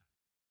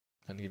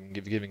 and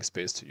giving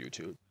space to you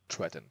to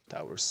threaten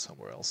towers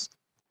somewhere else.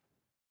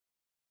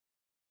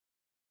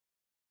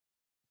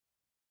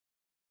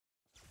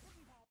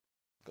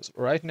 Because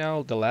right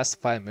now, the last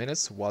 5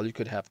 minutes, while you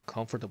could have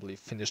comfortably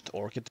finished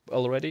Orchid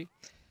already,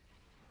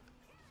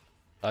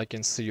 I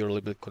can see you're a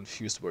little bit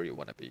confused where you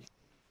want to be.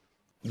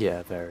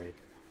 Yeah, very.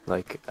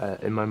 Like,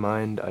 in my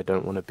mind, I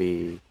don't want to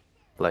be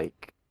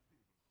like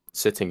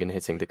sitting and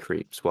hitting the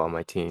creeps while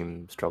my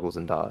team struggles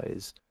and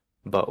dies.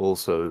 But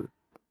also,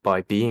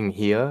 by being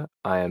here,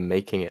 I am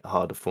making it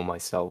harder for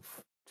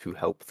myself to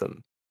help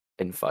them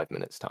in 5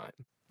 minutes'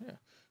 time. Yeah.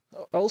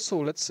 Also,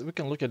 we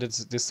can look at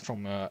this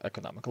from an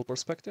economical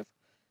perspective.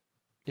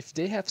 If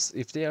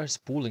they are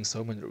pooling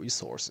so many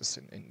resources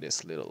in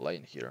this little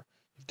lane here,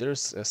 if they're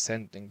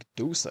sending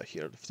Dusa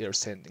here, if they're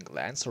sending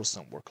Lancer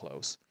somewhere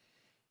close,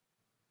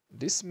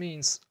 this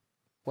means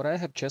what I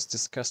have just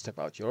discussed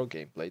about your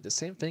gameplay, the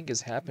same thing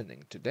is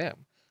happening to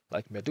them.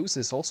 Like Medusa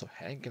is also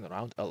hanging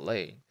around a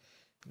lane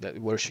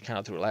where she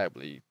cannot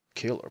reliably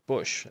kill or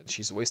push, and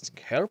she's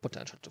wasting her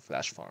potential to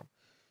flash farm.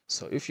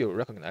 So if you're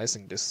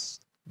recognizing this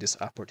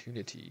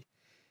opportunity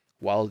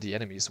while the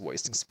enemy is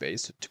wasting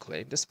space to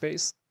claim the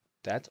space,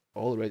 that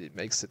already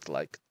makes it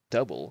like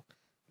double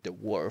the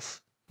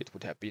worth it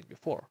would have been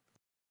before.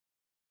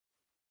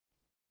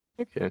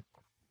 Okay.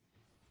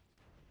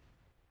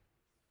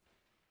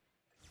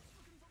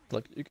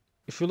 Like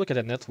if you look at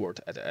the net worth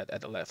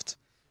at the left,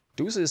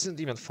 Dusa isn't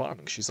even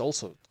farming. She's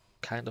also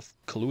kind of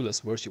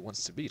clueless where she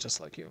wants to be, just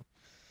like you.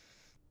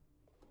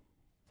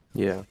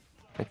 Yeah,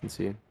 I can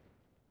see.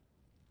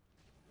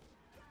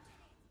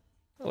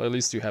 Well, at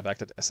least you have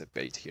acted as a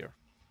bait here.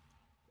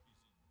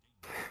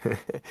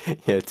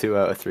 Yeah, 2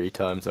 out of 3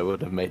 times I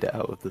would have made it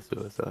out of the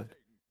suicide.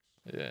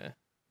 Yeah.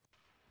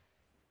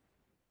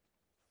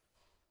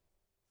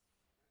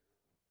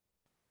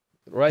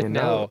 Right Yeah,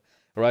 now, now,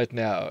 right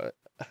now,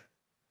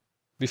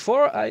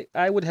 before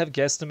I would have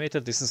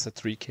guesstimated this is a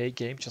 3K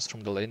game just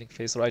from the laning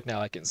phase. Right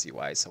now I can see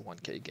why it's a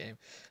 1K game.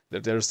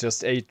 There's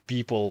just 8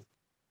 people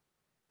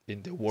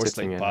in the worst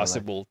sitting lane in LA.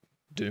 possible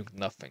doing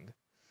nothing.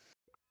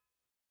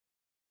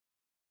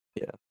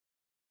 Yeah,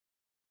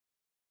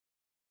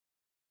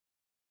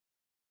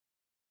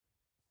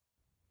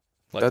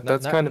 Like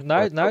that's kind of how I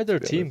felt, to neither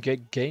be team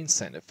honest.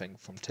 gains anything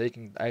from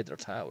taking either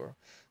tower.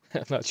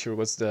 I'm not sure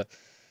what's the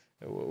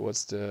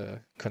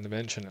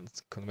convention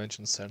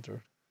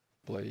center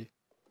play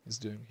is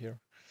doing here.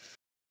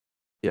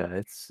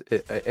 Yeah,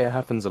 it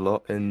happens a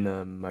lot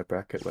in my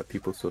bracket where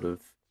people sort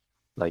of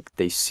like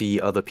they see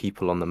other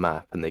people on the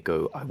map and they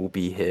go, "I will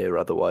be here,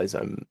 otherwise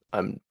I'm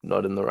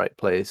not in the right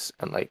place,"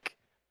 and like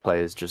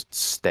players just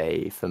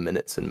stay for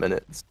minutes and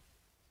minutes.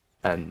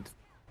 And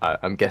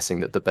I'm guessing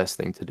that the best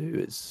thing to do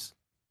is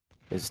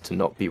to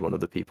not be one of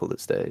the people that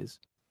stays.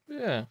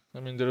 Yeah, I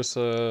mean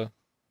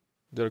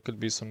there could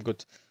be some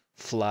good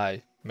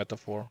fly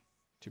metaphor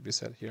to be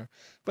said here.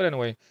 But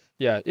anyway,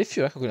 yeah, if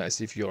you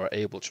are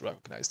able to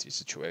recognize these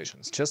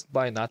situations, just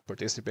by not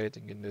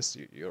participating in this,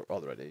 you're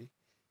already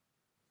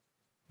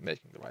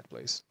making the right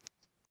place.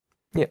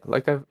 Yeah,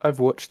 like I've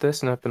watched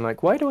this and I've been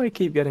like, why do I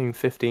keep getting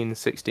 15,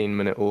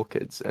 16-minute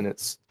orchids? And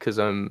it's because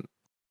Yeah, I'm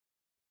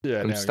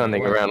now you know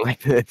standing why. around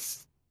like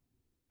this.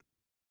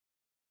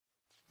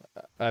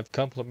 I'm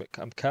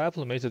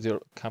complimented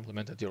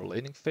your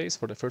laning phase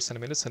for the first 10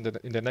 minutes, and then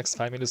in the next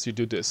 5 minutes you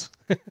do this.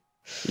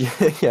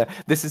 Yeah, yeah.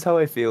 This is how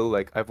I feel.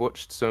 Like I've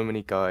watched so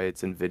many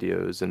guides and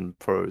videos and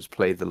pros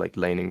play the like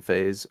laning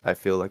phase. I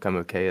feel like I'm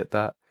okay at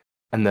that.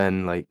 And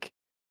then like,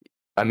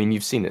 I mean,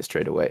 you've seen it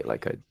straight away.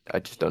 Like I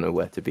just don't know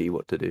where to be,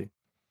 what to do.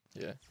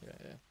 Yeah, yeah,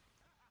 yeah.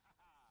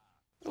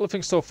 Well, I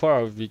think so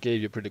far we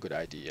gave you pretty good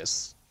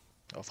ideas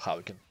of how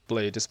you can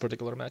play this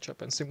particular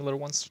matchup and similar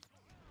ones.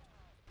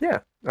 Yeah,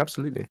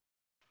 absolutely.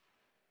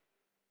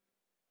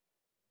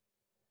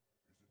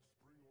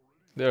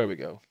 There we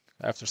go.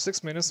 After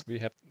 6 minutes, we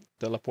have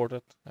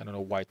teleported. I don't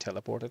know why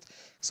teleported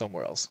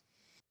somewhere else.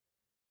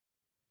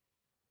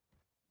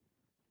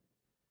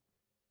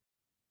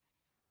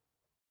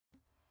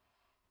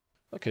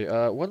 Okay,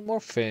 one more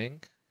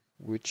thing,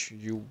 which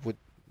you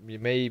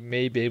may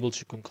be able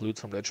to conclude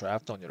from the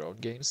draft on your own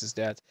games is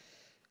that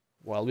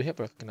while we have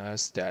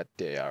recognized that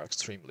they are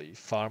extremely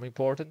farm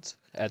important,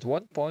 at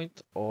one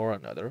point or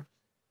another,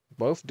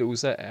 both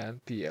Dusa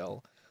and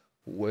PL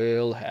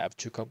will have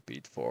to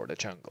compete for the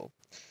jungle.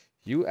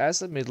 You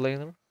as a mid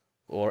laner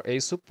or a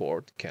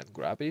support can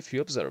grab a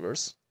few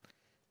observers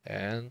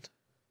and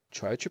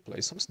try to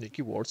place some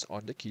sneaky wards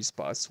on the key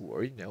spots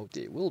where you know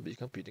they will be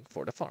competing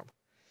for the farm.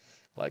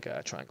 Like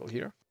a triangle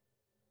here.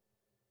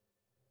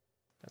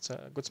 That's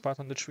a good spot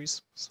on the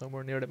trees,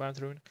 somewhere near the Mount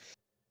Rune.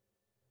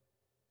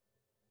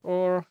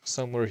 Or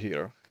somewhere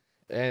here.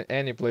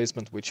 Any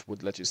placement which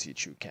would let you see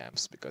two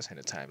camps, because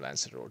anytime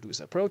Lancer or Deuce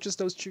approaches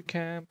those two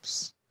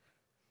camps,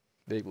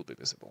 they will be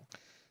visible.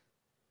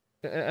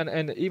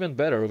 And even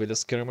better with the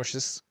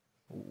skirmishes,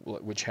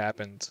 which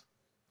happened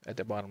at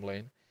the bottom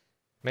lane.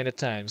 Many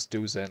times,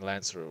 Duza and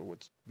Lancer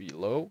would be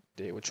low.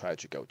 They would try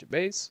to go to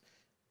base,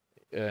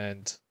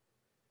 and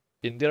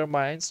in their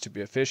minds, to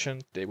be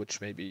efficient, they would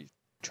maybe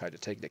try to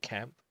take the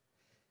camp,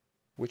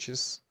 which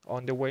is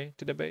on the way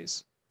to the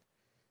base.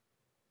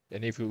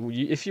 And if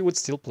you would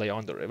still play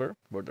on the river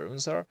where the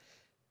runes are,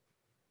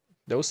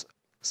 those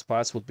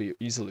spots would be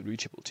easily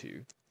reachable to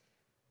you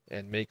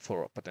and make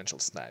for potential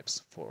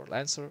snipes for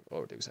Lancer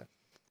or Duza.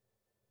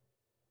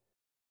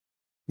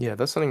 Yeah,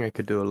 that's something I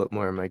could do a lot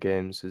more in my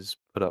games is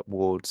put up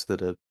wards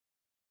that are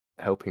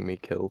helping me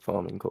kill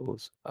farming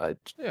cores.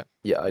 Yeah,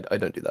 Yeah, I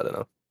don't do that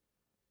enough.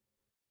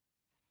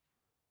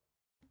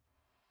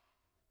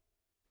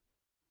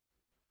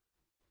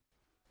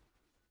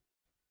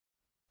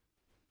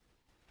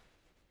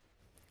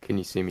 Can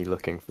you see me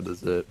looking for the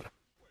zip?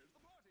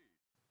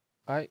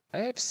 I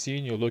have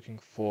seen you looking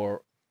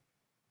for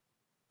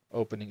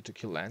opening to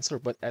kill Lancer,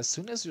 but as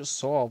soon as you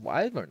saw a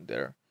Wyvern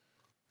there,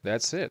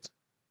 that's it.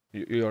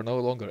 You are no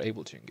longer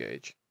able to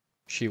engage.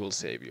 She will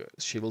save you.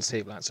 She will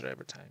save Lancer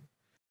every time.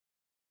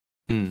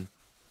 Hmm.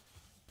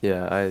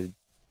 Yeah, I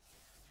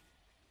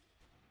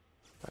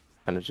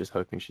kind of just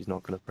hoping she's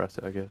not gonna press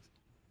it, I guess.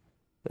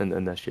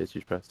 And there she is,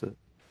 she's pressed it.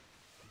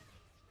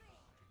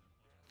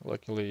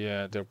 Luckily,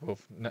 yeah, they're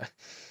both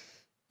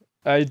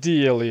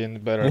ideally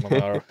in better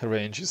MMR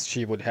ranges.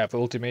 She would have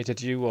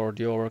ultimated you or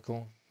the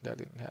Oracle. That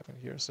didn't happen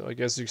here, so I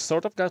guess you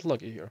sort of got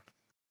lucky here.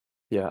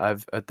 Yeah,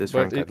 I've at this But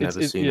rank I've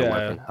never seen a yeah,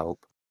 Wyvern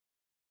help.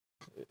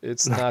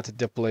 it's not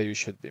the play you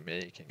should be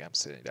making. I'm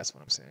saying that's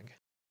what I'm saying.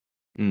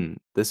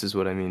 This is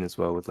what I mean as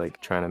well with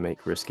like trying to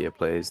make riskier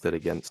plays that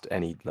against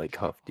any like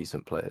half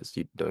decent players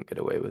you don't get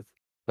away with.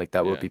 Like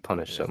that would Yeah, be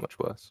punished yeah, so much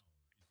worse.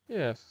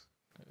 yeah.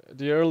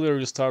 The earlier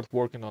you start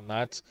working on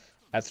that,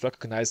 at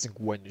recognizing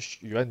when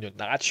when you're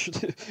not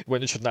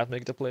when you should not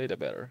make the play, the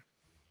better.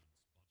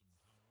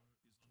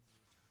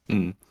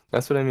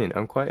 That's what I mean.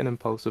 I'm quite an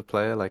impulsive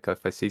player. Like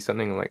if I see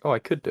something I'm like, oh, I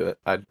could do it,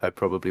 I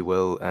probably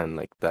will, and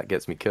like that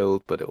gets me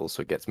killed, but it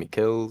also gets me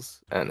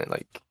kills, and it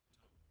like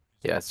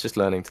yeah, it's just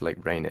learning to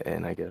like rein it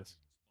in, I guess.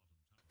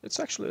 It's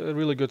actually a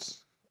really good.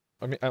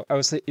 I mean, I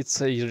would say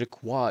it's a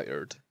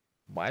required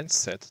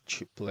mindset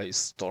to play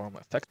Storm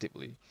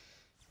effectively,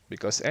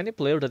 because any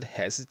player that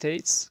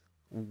hesitates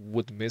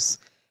would miss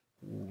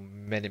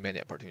many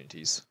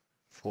opportunities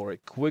for a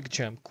quick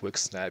jump, quick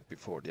snap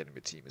before the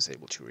enemy team is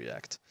able to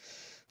react.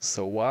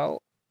 So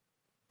while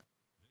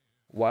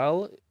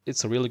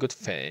it's a really good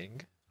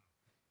thing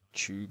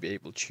to be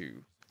able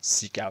to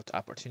seek out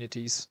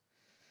opportunities,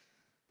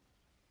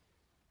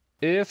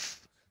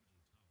 if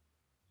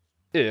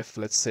if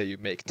let's say you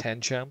make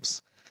 10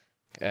 jumps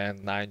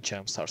and 9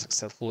 jumps are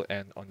successful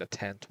and on the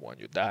 10th one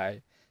you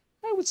die,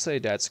 I would say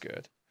that's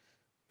good.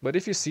 But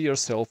if you see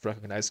yourself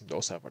recognizing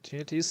those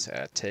opportunities,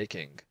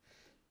 taking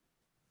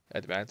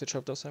advantage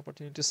of those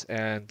opportunities,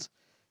 and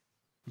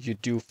you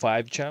do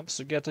 5 jumps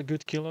to get a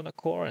good kill on a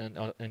core, and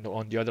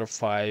on the other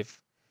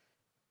 5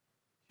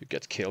 you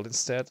get killed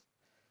instead,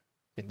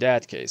 in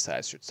that case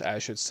I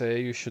should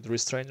say you should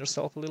restrain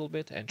yourself a little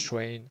bit and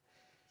train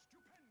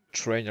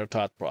your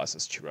thought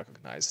process to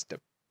recognize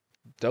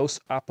those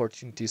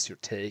opportunities you're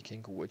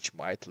taking which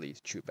might lead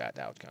to a bad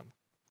outcome.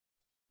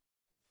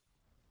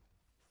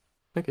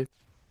 Okay.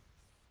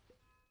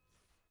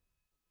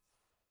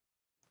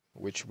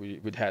 Which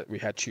we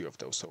had 2 of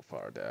those so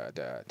far.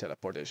 The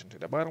teleportation to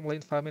the bottom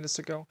lane 5 minutes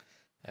ago,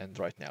 and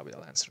right now with a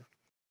Lancer.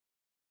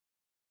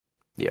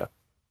 Yeah.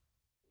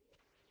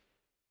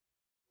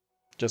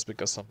 Just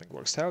because something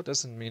works out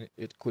doesn't mean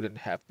it couldn't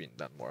have been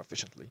done more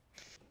efficiently.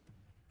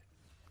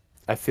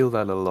 I feel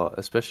that a lot,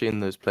 especially in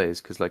those plays,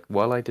 because like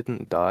while I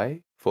didn't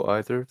die for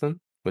either of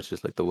them, which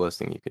is like the worst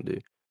thing you can do,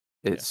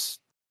 Yeah,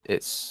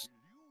 it's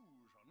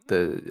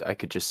the I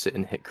could just sit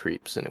and hit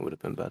creeps and it would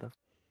have been better.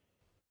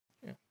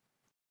 yeah.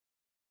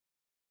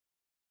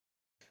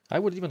 I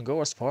would even go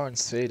as far and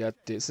say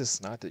that this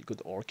is not a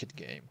good Orchid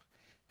game.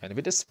 And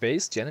with the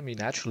space the enemy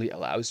naturally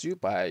allows you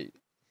by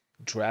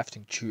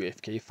drafting 2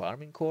 AFK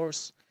farming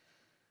cores,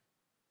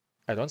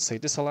 I don't say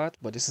this a lot,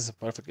 but this is a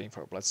perfect game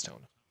for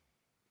Bloodstone.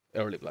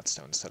 Early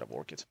Bloodstone instead of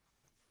Orchid.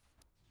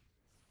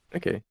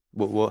 Okay.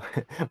 What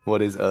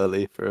what is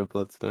early for a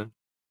Bloodstone?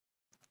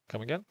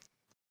 Come again?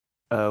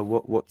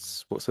 What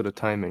sort of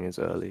timing is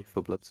early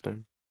for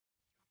Bloodstone?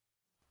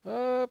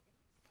 Uh,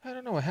 I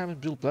don't know. I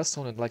haven't built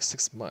Bloodstone in like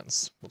 6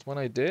 months, but when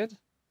I did,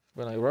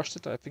 when I rushed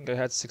it, I think I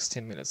had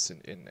 16 minutes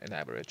in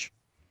average.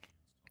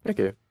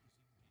 Okay.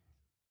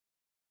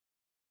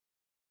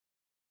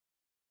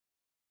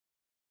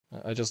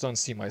 I just don't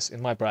see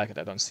in my bracket.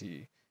 I don't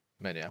see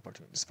many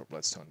opportunities for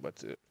Bloodstone.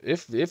 But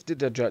if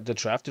the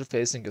draft you're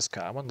facing is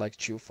common, like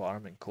Chew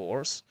Farm and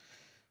Cores,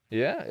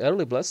 yeah,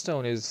 early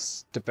Bloodstone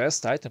is the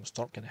best item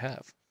Storm can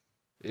have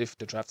if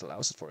the draft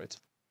allows it for it.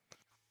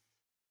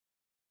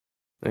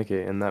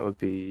 Okay, and that would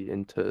be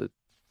into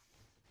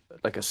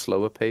like a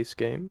slower pace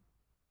game.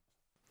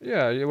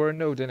 Yeah, your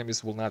node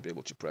enemies will not be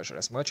able to pressure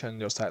as much, and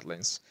your side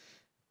lanes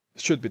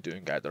should be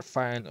doing either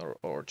fine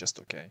or just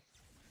okay.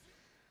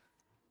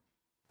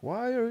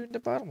 Why are you in the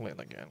bottom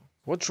lane again?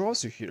 What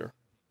draws you here?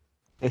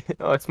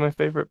 Oh, it's my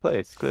favorite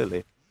place,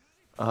 clearly.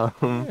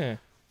 Um, Yeah.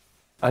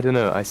 I don't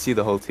know. I see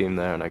the whole team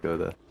there, and I go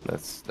there.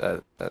 That's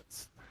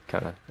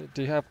kind of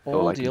They have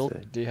all all I the can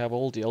say. they have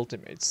all the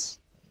ultimates.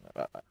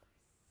 Uh,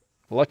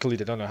 Luckily,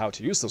 they don't know how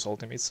to use those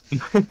ultimates,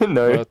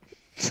 No. but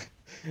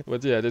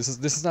but yeah, this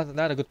is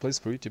not a good place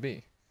for you to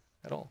be,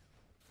 at all.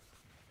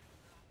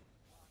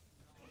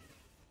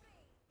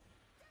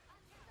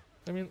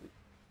 I mean,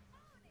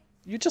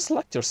 you just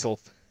locked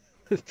yourself.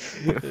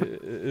 Yeah,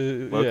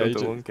 Welcome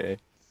to 1K.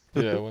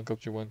 yeah, 1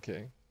 to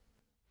 1K.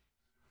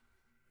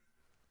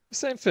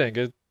 Same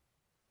thing.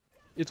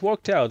 It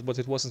worked out, but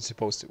it wasn't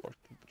supposed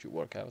to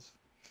work out.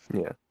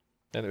 Yeah.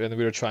 And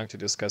we were trying to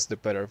discuss the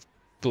better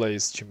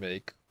plays to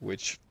make,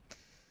 which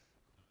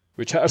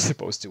are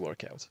supposed to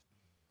work out.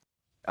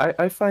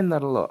 I find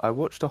that a lot. I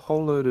watched a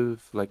whole load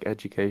of like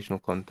educational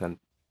content,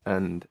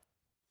 and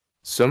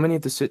so many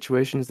of the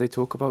situations they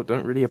talk about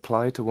don't really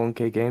apply to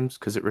 1K games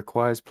because it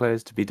requires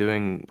players to be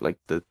doing like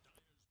the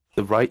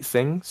right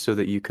thing so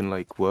that you can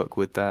like work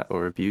with that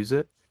or abuse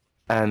it.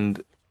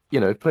 And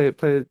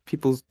play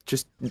people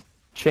just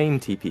chain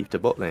TP to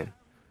bot lane.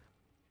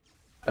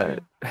 Uh,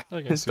 Yeah,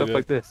 I can see stuff that.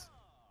 like this.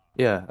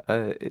 Yeah,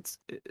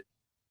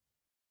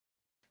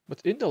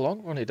 But in the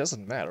long run, it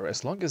doesn't matter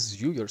as long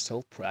as you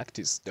yourself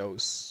practice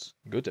those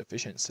good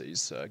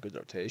efficiencies, good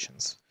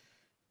rotations.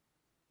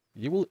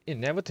 You will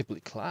inevitably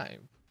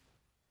climb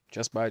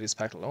just by this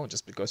fact alone,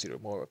 just because you're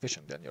more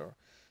efficient than your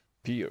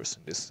peers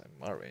in this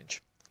MR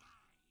range.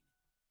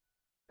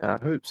 I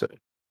hope so.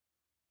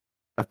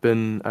 I've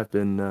been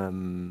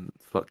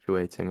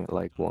fluctuating at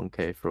like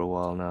 1K for a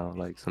while now.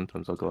 Like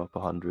sometimes I'll go up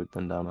 100,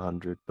 then down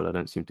 100, but I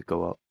don't seem to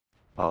go up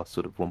past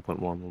sort of 1.1,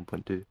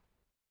 1.2.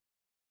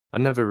 I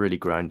never really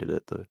grinded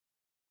it though.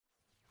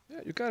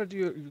 Yeah, you gotta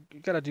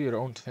do your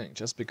own thing.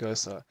 Just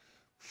because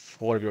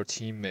four of your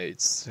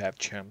teammates have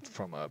jumped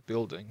from a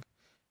building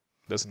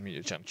doesn't mean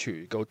you jump too.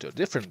 You go to a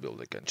different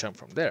building and jump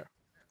from there.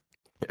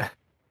 Yeah.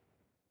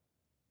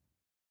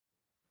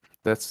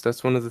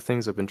 That's one of the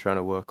things I've been trying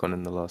to work on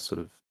in the last sort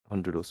of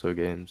 100 or so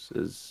games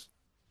is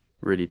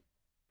really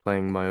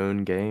playing my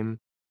own game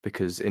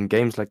because in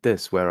games like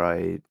this where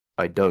I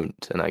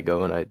don't and I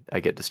go and I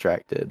get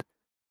distracted,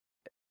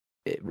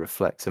 it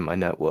reflects in my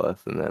net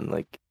worth and then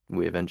like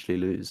we eventually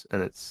lose.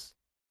 And it's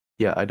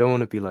yeah, I don't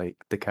want to be like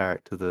the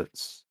character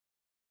that's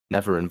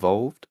never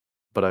involved,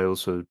 but I don't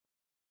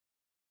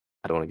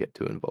want to get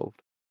too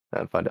involved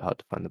and find it hard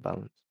to find the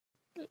balance.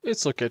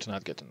 It's okay to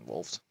not get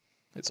involved.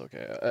 It's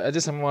okay. At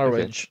this MR Okay,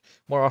 range,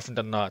 more often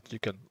than not, you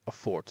can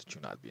afford to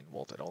not be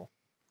involved at all.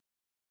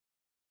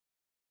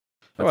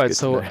 All that's right. good to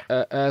So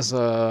know.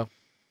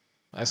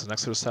 as an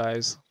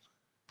exercise,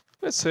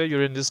 let's say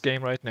you're in this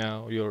game right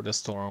now. You're the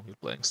Storm. You're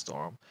playing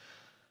Storm,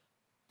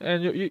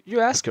 and you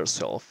ask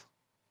yourself,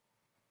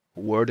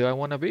 where do I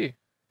want to be?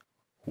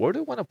 Where do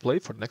I want to play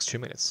for the next 2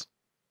 minutes?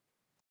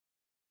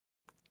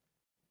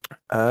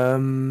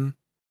 Um,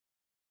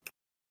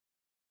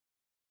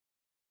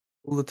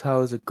 all the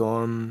towers are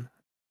gone.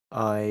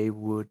 I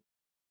would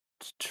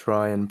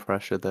try and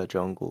pressure their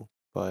jungle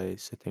by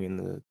sitting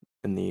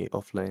in the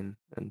off lane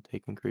and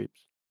taking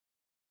creeps.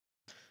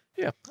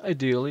 Yeah,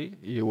 ideally,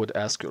 you would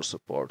ask your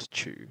support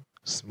to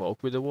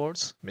smoke with the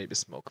wards, maybe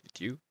smoke with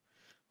you,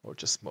 or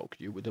just smoke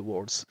you with the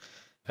wards.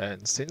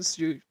 And since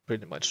you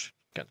pretty much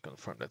can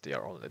confirm that they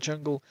are all in the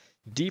jungle,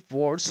 deep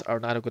wards are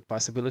not a good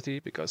possibility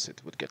because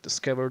it would get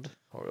discovered,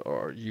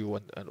 or you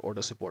or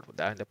the support would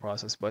die in the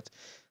process. But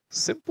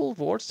simple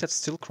wards that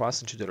still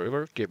cross into the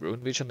river, give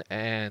rune vision,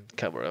 and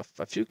cover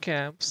a few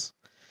camps,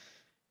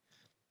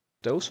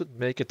 those would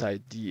make it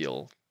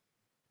ideal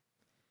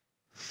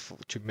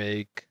to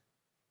make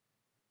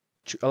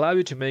to allow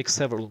you to make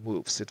several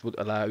moves. It would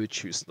allow you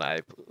to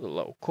snipe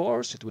low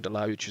cores, it would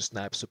allow you to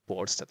snipe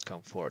supports that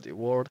come for the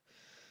ward,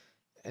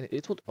 and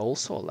it would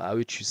also allow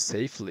you to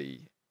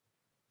safely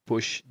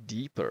push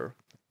deeper,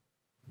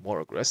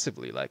 more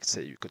aggressively, like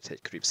say you could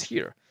take creeps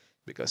here,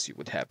 because you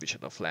would have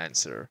vision of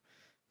Lancer,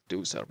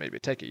 those are maybe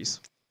techies.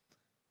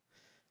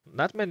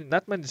 Not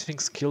many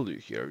things kill you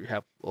here, you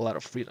have a lot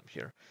of freedom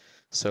here.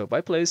 So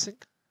by placing,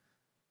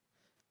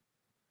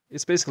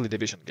 it's basically the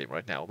vision game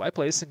right now. By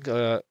placing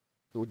the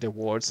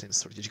wards in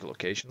strategic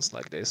locations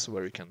like this,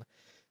 where you can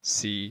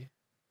see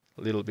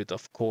a little bit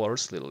of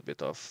cores, little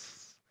bit of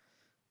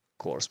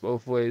cores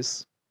both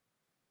ways,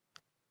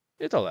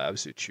 it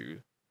allows you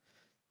to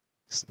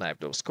snipe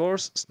those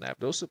cores, snap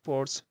those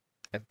supports,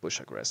 and push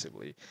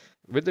aggressively.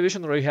 With the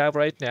vision we have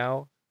right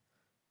now,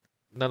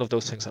 none of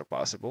those things are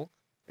possible,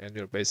 and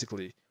you're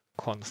basically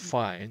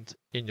confined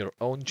in your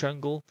own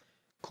jungle,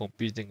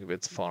 competing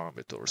with farm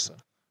with Ursa,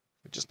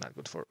 which is not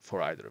good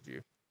for either of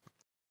you.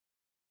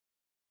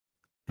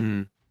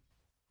 Hmm.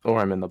 Or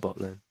I'm in the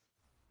bot lane,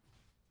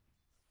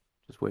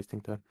 just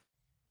wasting time.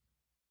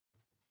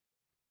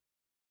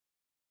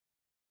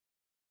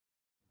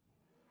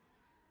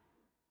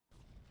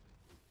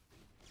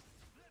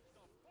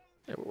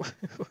 Yeah,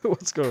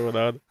 what's going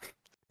on?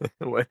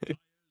 Wait,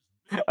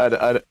 I,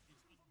 don't- I, don't-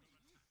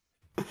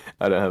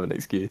 I don't have an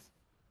excuse.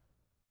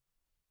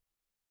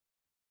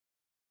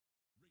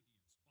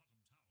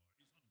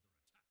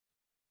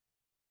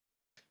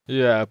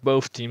 Yeah,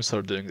 both teams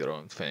are doing their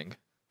own thing,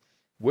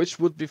 which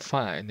would be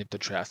fine if the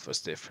draft was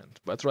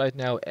different. But right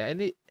now,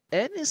 any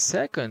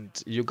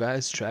second you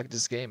guys track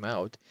this game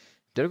out,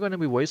 they're gonna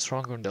be way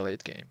stronger in the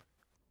late game.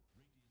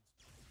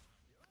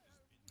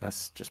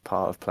 That's just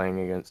part of playing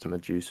against a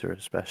Medusa,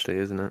 especially,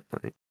 isn't it?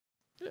 Like,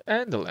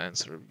 And the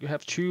Lancer, you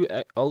have two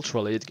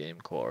ultra late game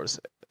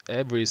cores.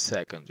 Every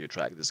second you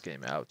track this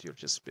game out, you're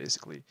just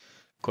basically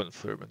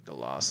confirming the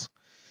loss.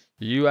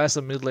 You as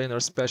a mid laner,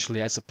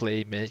 especially as a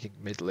playmaking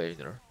mid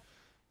laner,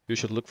 you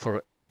should look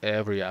for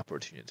every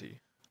opportunity.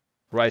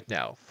 Right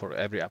now, for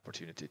every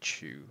opportunity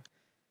to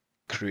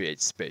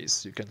create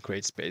space. You can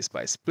create space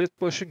by split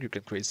pushing, you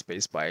can create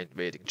space by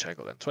invading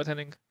jungle and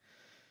threatening.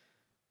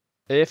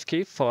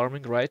 AFK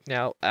farming right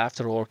now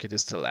after Orchid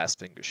is the last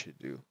thing you should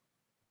do.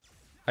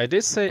 I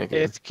did say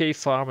okay. AFK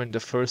farm in the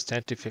first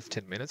 10 to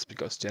 15 minutes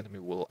because the enemy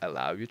will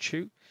allow you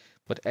to,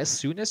 but as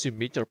soon as you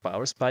meet your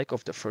power spike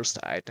of the first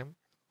item,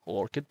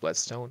 Orchid,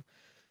 Bloodstone,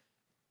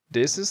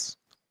 this is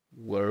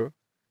where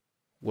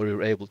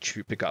you're able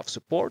to pick off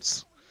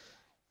supports,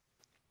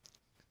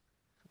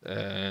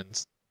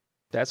 and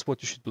that's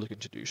what you should be looking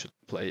to do. You should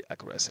play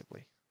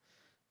aggressively.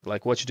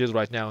 Like what you did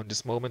right now in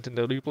this moment in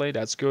the replay,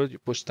 that's good. You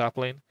push top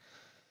lane,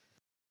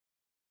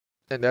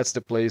 and that's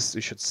the place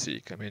you should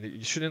seek. I mean,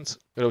 you shouldn't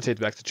rotate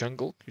back to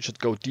jungle. You should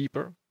go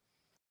deeper,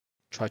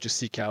 try to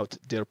seek out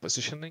their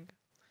positioning.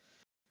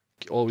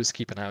 Always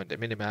keep an eye on the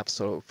minimap.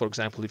 So, for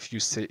example, if you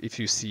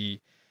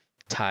see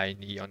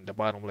Tiny on the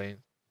bottom lane,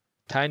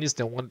 Tiny is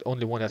the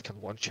only one that can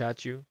one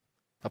chat you,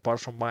 apart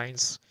from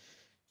mines.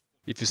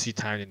 If you see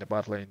Tiny in the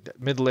bot lane, the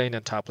mid lane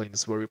and top lane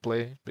is where you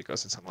play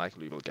because it's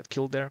unlikely you will get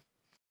killed there.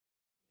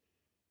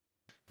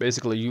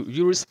 Basically,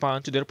 you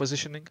respond to their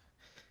positioning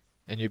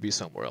and you be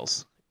somewhere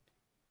else.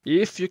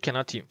 If you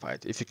cannot team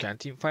fight, if you can't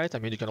team fight, I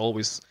mean, you can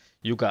always,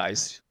 you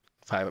guys,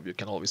 five of you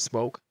can always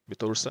smoke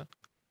with Ursa,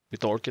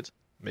 with Orchid,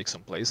 make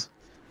some plays.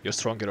 You're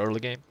strong in early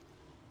game.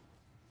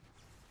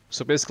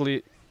 So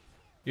basically,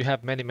 you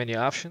have many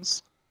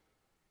options,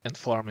 and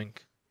farming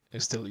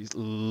is the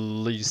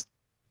least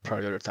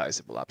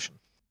prioritizable option.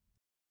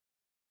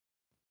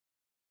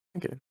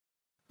 Okay.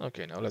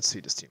 Okay, now let's see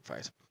this team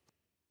fight.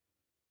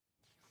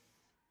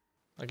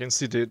 I can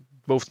see that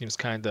both teams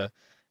kinda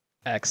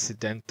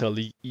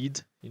accidentally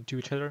eat into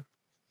each other.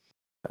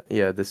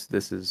 Yeah, this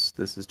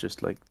is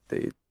just like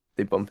they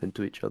bump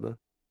into each other.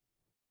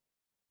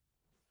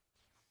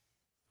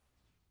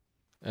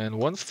 And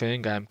one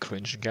thing I'm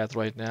cringing at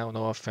right now,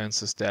 no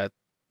offense, is that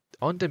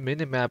on the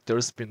minimap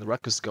there's been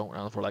ruckus going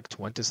on for like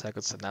 20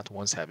 seconds and not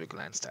once have you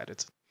glanced at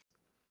it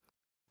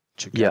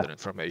to Yeah. gather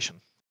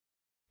information.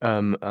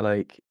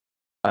 Like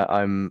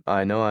I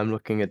know I'm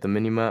looking at the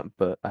minimap,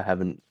 but I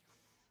haven't.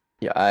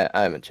 Yeah,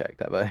 I haven't checked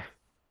that, but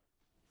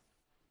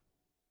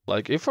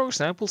Like if for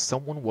example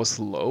someone was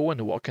low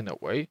and walking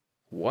away,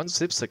 one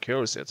zip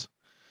secures it.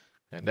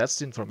 And that's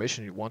the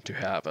information you want to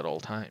have at all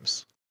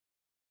times.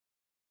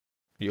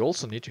 You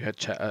also need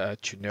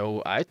to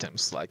know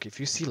items, like if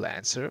you see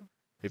Lancer,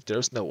 if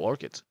there's no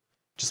Orchid,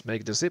 just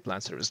make the zip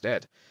Lancer is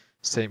dead.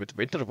 Same with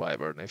Winter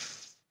Wyvern,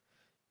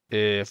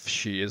 if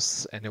she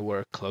is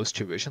anywhere close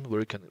to vision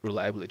where you can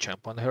reliably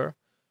jump on her,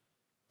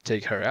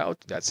 take her out,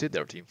 that's it,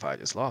 their team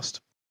fight is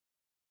lost.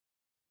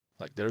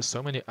 Like there are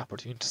so many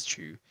opportunities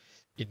to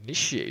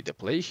initiate the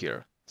play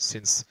here,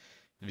 since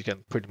we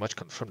can pretty much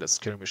confirm that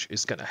skirmish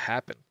is gonna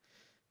happen.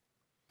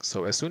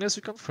 So as soon as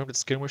you confirm that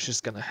skirmish is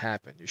gonna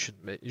happen, you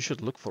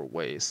should look for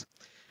ways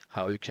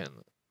how you can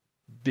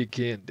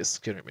begin the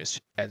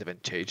skirmish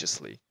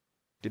advantageously.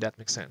 Did that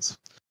make sense?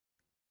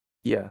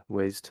 yeah,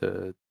 ways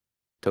to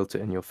tilt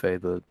it in your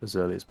favor as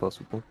early as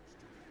possible.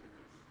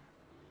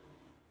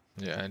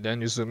 Yeah, and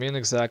then you zoom in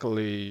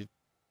exactly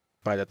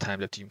by the time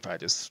the team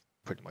fight is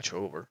pretty much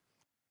over.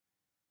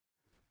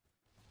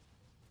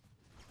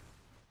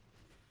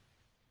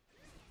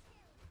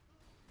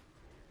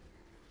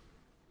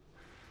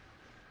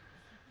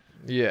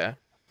 Yeah,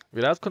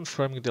 without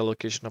confirming the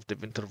location of the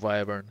Winter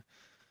Wyvern.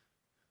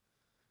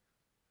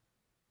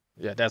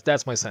 Yeah,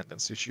 that's my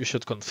sentence. You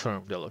should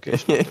confirm the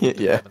location of the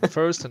Winter Yeah. Wyvern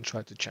first and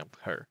try to jump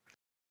her.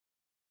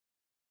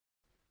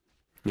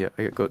 Yeah,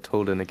 I got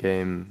told in a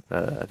game,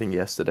 I think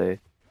yesterday,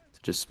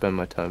 to just spend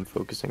my time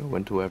focusing on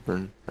Winter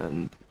Wyvern,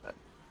 and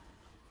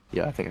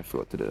yeah, I think I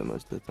forgot to do it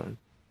most of the time.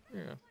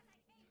 Yeah,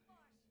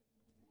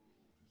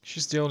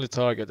 she's the only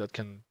target that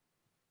can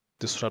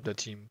disrupt the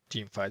team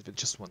fight with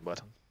just one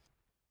button.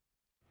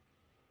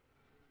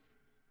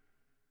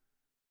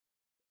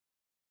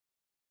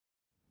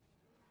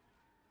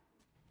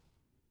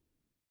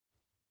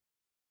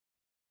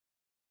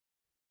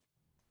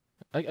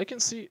 I can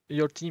see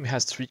your team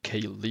has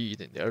 3k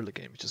lead in the early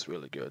game, which is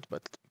really good,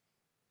 but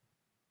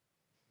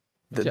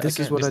yeah, This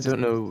is again, what this I is don't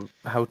know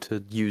how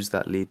to use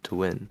that lead to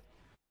win.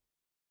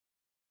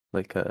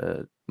 Like,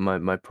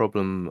 my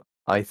problem,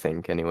 I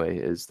think anyway,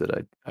 is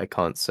that I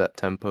can't set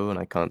tempo and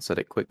I can't set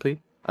it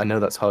quickly. I know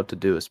that's hard to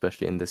do,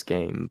 especially in this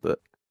game, but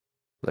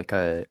like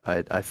I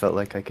felt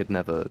like I could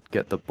never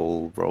get the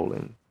ball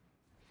rolling.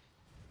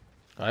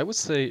 I would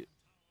say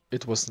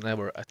it was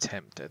never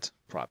attempted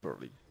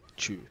properly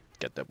to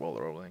get the ball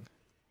rolling.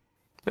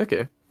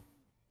 Okay.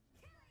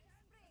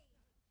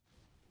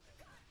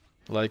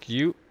 Like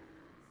you,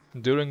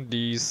 during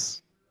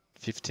these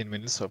 15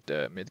 minutes of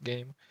the mid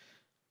game,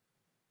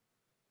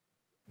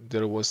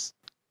 there was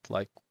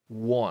like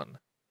one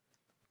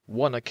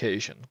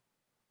occasion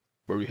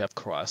where we have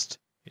crossed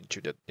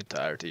into the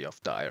entirety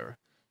of dire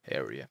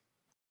area.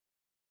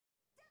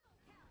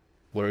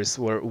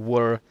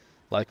 Where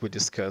like we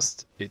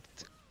discussed,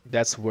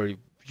 that's where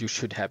you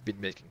should have been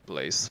making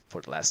plays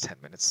for the last 10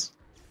 minutes.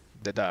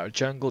 The dire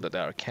jungle, the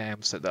dire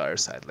camps, the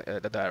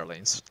dire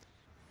lanes.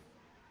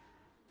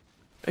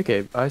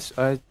 Okay,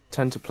 I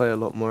tend to play a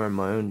lot more in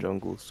my own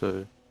jungle,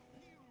 so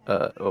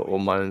or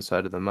my own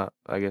side of the map.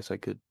 I guess I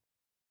could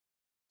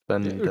Yeah,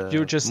 spend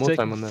you're just more taking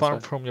time on their farm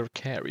side. from your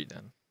carry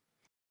then.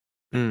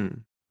 Hmm.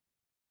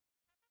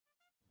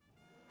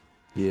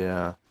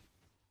 Yeah,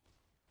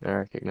 I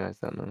recognize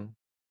that now.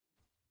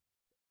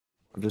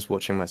 I'm just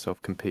watching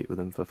myself compete with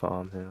them for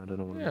farm here. I don't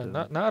know what I'm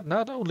Yeah, doing.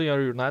 not only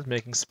are you not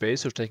making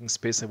space, you're taking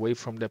space away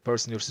from the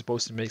person you're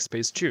supposed to make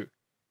space to.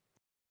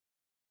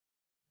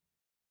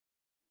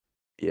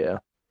 Yeah.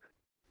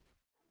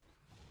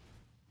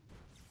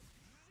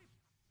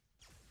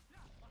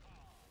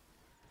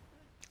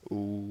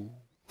 Ooh.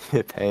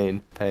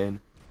 Pain, pain.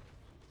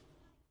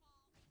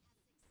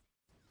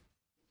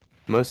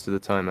 Most of the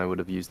time I would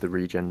have used the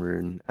regen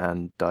rune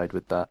and died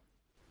with that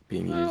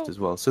being used Well, as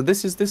well. So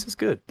this is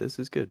good. This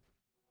is good.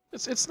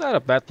 it's not a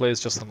bad play,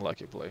 it's just an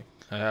unlucky play.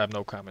 I have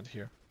no comment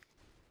here.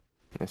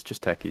 It's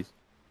just techies.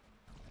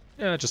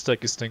 Yeah, just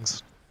take his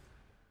things.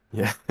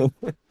 Yeah.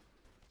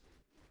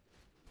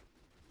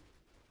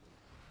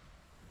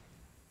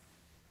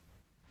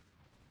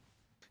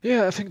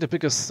 Yeah, I think the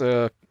biggest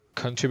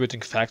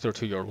contributing factor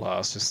to your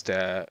loss is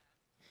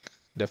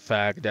the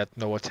fact that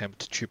no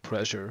attempt to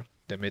pressure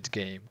the mid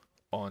game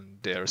on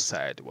their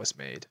side was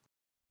made.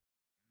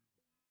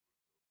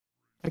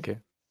 Okay.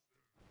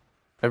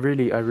 I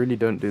really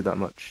don't do that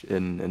much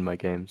in my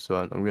game, so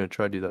I'm gonna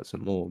try to do that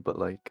some more. But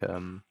like, I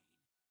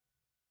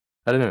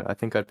don't know. I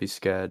think I'd be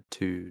scared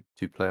to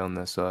play on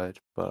their side,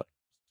 but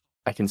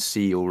I can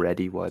see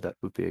already why that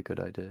would be a good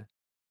idea.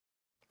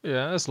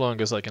 Yeah, as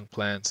long as I can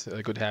plant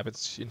good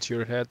habits into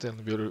your head,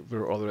 and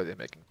we're already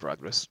making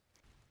progress.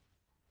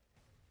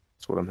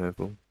 That's what I'm here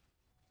for.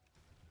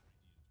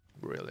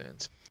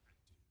 Brilliant.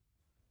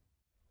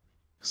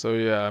 So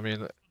yeah, I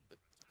mean,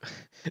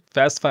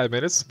 past 5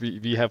 minutes,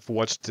 we have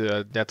watched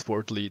that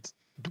word lead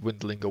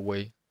dwindling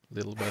away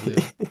little by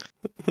little,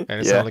 and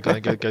it's Yeah. only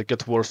gonna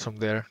get worse from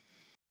there.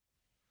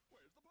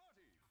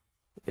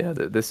 Yeah,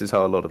 this is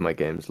how a lot of my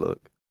games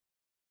look.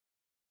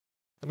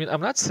 I mean,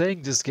 I'm not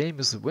saying this game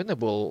is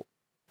winnable,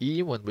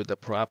 even with the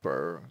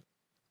proper,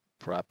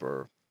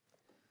 proper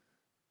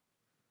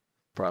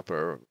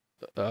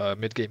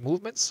mid-game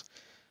movements,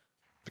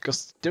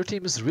 because their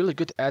team is really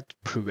good at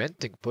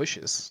preventing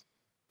pushes.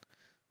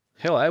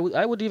 Hell,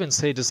 I would even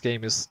say this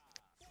game is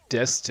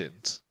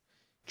destined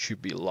to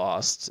be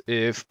lost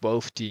if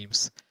both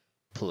teams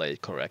play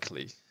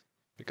correctly,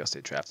 because they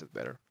drafted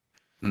better.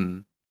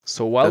 Mm.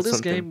 So while That's this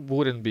something. game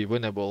wouldn't be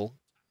winnable,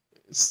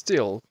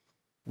 still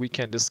we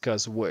can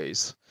discuss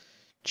ways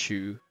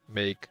to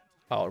make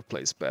our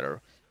plays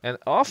better. And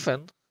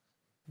often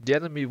the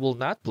enemy will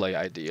not play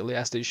ideally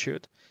as they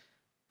should.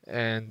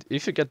 And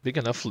if you get big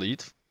enough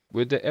lead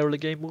with the early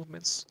game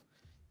movements,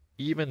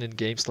 even in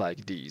games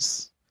like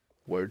these,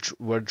 where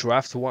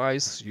draft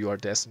wise you are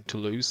destined to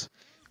lose,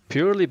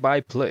 purely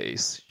by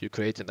plays you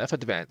create enough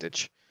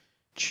advantage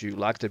to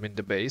lock them in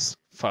the base,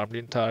 farm the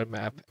entire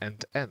map,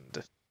 and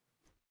end.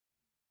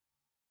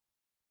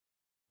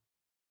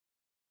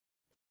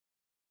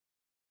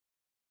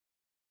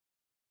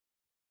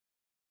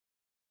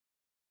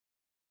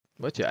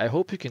 But yeah, I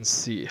hope you can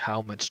see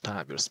how much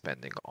time you're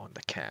spending on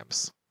the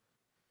camps.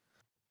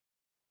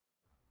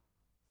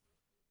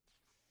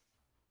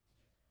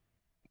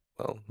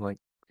 Well, like,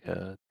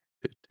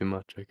 too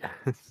much, I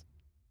guess.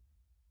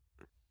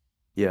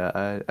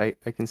 Yeah,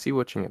 I can see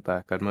watching it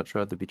back. I'd much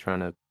rather be trying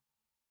to,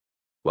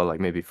 well, like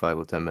maybe 5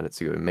 or 10 minutes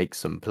ago, make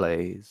some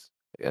plays,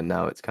 and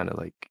now it's kind of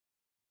like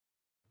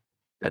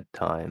dead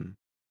time.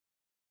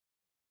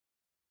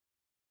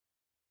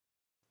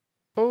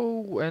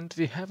 Oh, and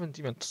we haven't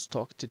even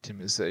talked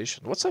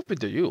itemization. What's up with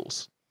the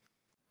Yules?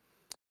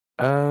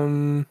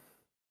 Um,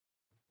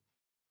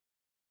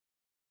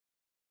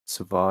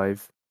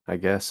 survive, I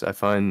guess. I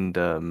find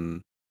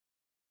I'll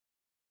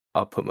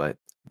put my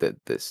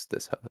this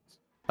hurts.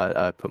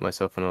 I put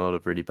myself in a lot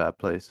of really bad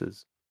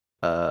places.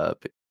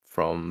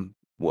 From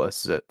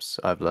worse zips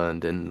I've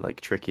learned in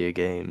like trickier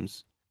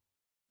games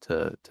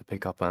to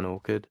pick up an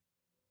orchid.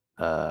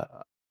 Uh,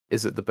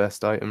 is it the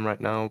best item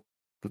right now?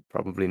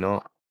 Probably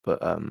not. But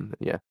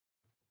yeah.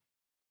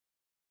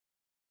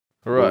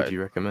 What would Right.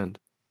 you recommend?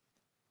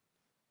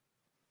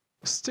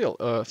 Still,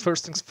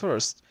 first things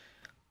first.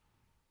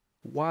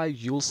 Why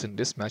Yules in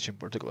this match in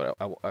particular?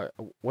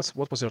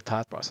 What was your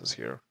thought process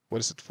here? What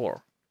is it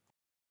for?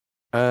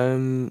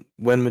 When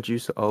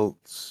Medusa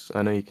ults,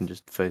 I know you can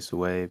just face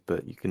away,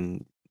 but you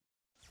can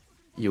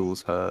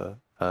use her.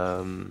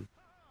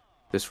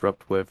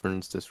 disrupt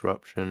Wyvern's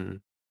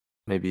disruption.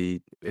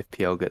 Maybe if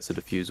PL gets a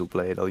diffusal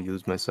blade, I'll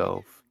use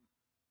myself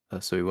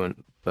so he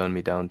won't burn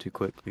me down too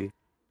quickly.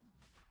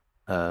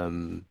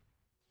 Um,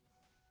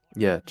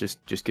 yeah,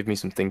 just give me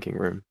some thinking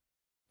room.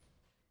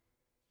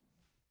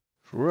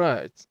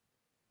 Right.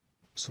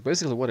 So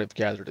basically what I've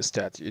gathered is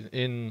that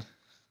in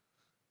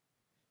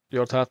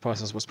your thought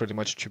process was pretty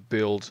much to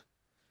build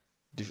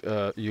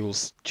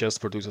use just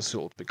for Dota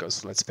Assault,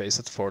 because let's face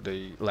it, for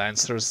the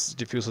Lancers,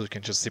 diffusers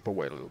can just zip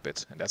away a little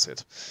bit, and that's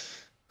it.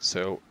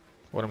 So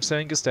what I'm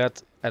saying is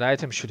that an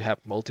item should have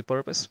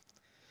multi-purpose,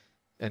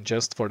 and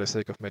just for the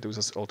sake of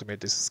Medusa's ultimate,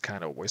 this is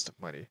kind of a waste of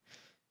money.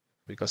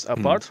 Because Hmm.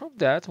 apart from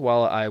that,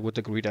 while I would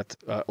agree that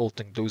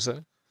ulting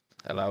Medusa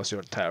allows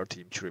your entire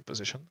team to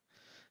reposition,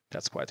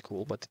 that's quite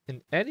cool. But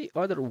in any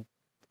other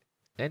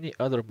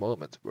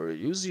moment where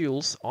you use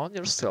Yules on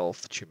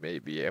yourself to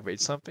maybe evade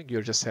something,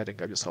 you're just setting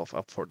yourself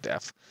up for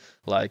death.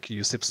 Like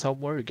you zip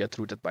somewhere, you get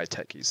rooted by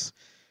techies.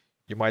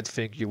 You might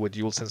think you would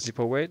Yules and zip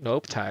away.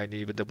 Nope,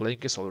 Tiny with the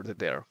blink is already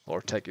there.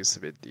 Or techies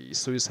with the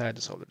suicide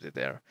is already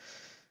there.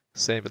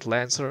 Same with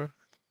Lancer.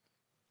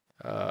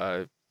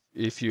 Uh,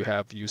 if you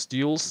have used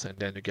Yules and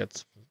then you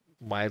get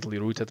mildly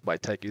rooted by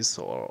techies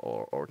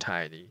or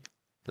Tiny,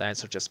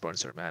 Lancer just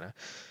burns your mana.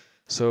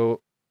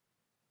 So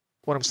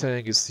what I'm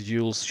saying is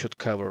Yules should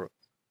cover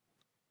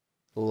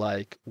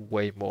like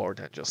way more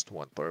than just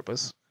one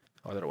purpose.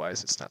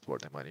 Otherwise, it's not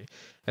worth the money.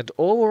 And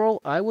overall,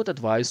 I would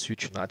advise you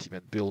to not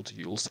even build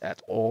Yules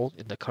at all.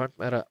 In the current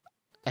meta,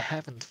 I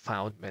haven't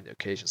found many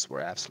occasions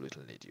where I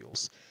absolutely need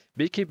Yules.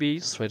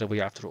 BKB straight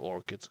away after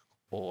Orchid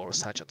or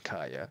Sergeant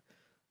Kaya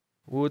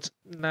would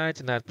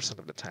 99%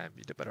 of the time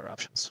be the better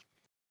options.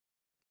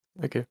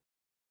 Okay.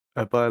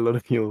 I buy a lot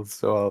of mules,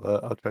 so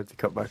I'll try to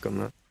cut back on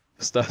that.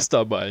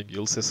 Stop buying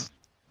Yules.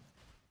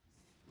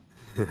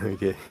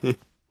 Okay.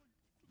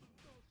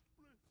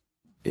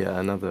 Yeah,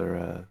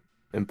 another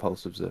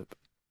impulsive zip.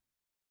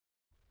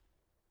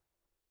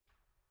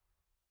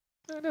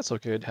 That's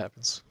okay, it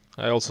happens.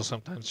 I also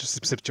sometimes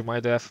just zip to my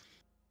death,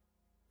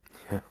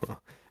 Yeah,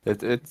 well,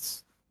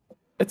 it's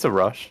a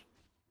rush.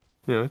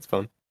 You know, it's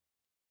fun.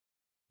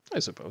 I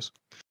suppose.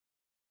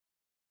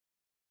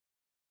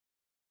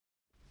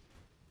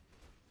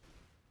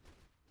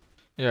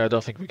 Yeah, I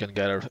don't think we can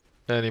gather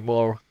any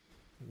more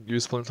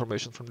useful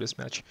information from this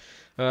match.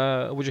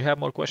 Would you have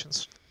more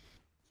questions?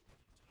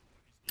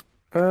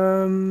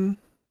 Um,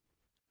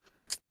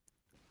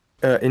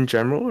 in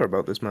general or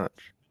about this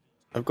match?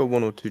 I've got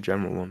one or two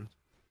general ones.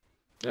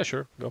 Yeah,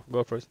 sure.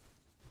 Go for it.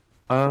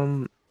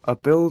 A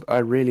build I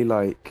really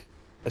like,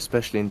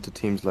 especially into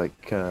teams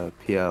like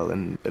PL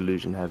and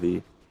Illusion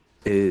Heavy,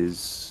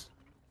 is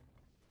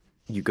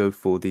you go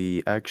for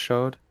the Ag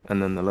Shard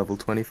and then the level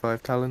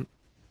 25 talent,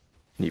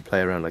 and you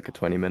play around like a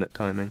 20-minute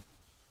timing.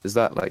 Is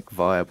that like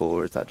viable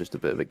or is that just a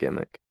bit of a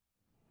gimmick?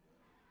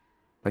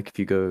 Like if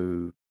you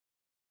go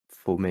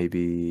for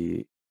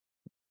maybe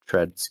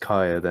Treads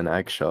Kaya, then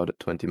Ag Shard at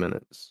 20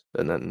 minutes,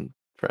 and then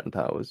Trend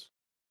Towers.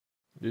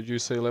 Did you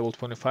say level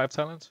 25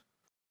 talent?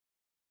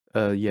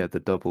 Yeah, the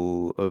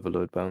double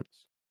overload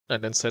bounce.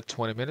 And then set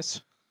 20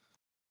 minutes?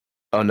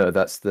 Oh no,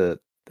 that's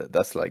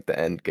like the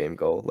end game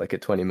goal. Like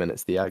at 20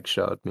 minutes, the Ag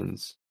Shard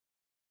means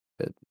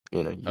that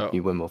Oh,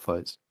 you win more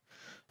fights.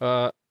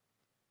 uh,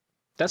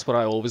 that's what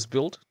I always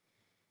build.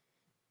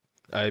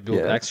 I build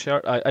Yeah. X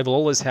shard. I will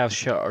always have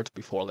shard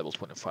before level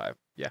 25.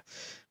 Yeah,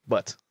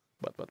 but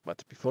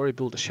before you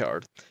build a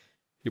shard,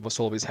 you must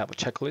always have a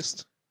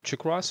checklist to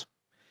cross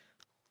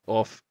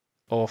of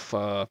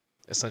of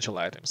essential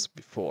items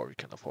before you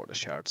can afford a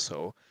shard.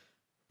 So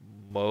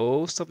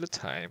most of the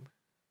time,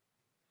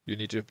 you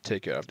need to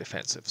take care of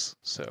defensives.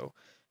 So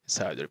it's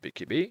either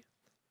BKB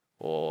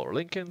or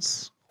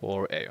Lincoln's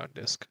or Aeon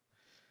Disc.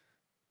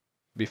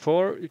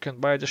 Before you can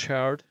buy the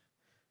shard,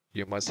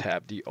 you must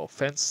have the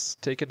offense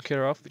taken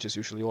care of, which is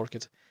usually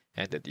Orchid,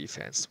 and the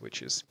defense,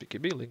 which is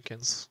BKB,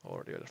 Lincoln's,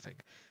 or the other thing.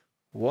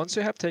 Once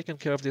you have taken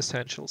care of the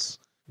essentials,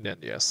 then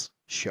yes,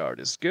 shard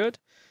is good.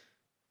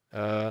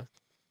 Uh,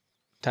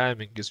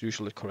 Timing is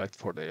usually correct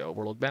for the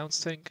overload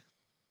bounce thing,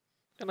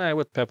 and I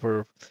would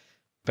pepper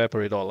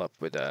it all up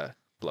with a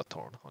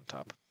Bloodthorn on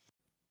top.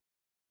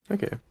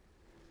 Okay.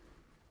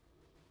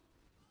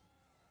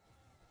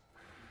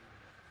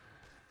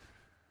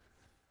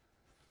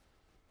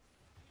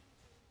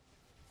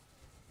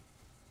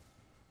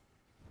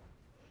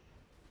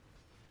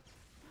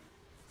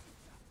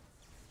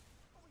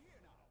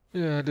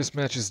 Yeah, this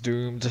match is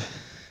doomed.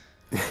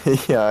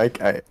 Yeah,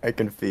 I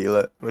can feel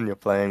it when you're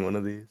playing one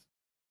of these.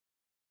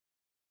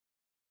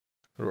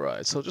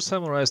 Right. So to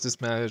summarize this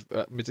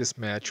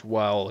match,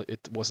 while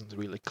it wasn't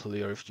really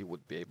clear if you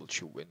would be able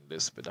to win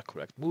this with the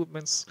correct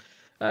movements,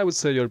 I would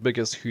say your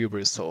biggest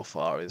hubris so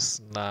far is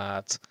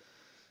not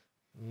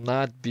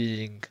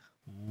being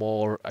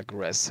more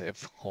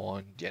aggressive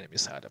on the enemy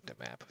side of the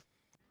map.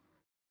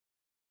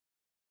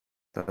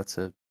 That's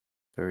a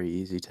very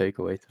easy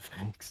takeaway to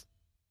fix.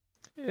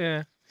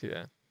 Yeah,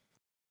 yeah.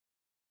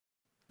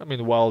 I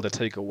mean, while the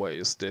takeaway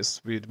is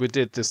this, we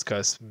did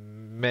discuss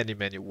many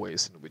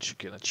ways in which you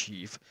can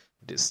achieve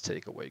this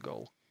takeaway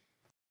goal.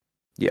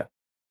 Yeah.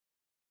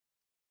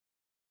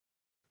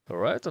 All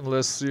right,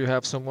 unless you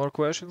have some more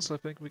questions, I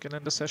think we can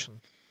end the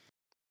session.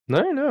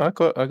 No, I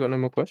got no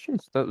more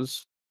questions. That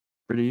was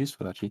pretty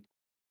useful actually.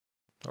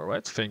 All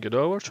right, think it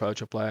over. Try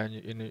to apply in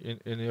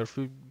your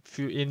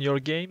in your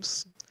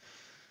games.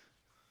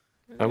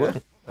 I Yeah,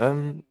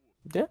 will.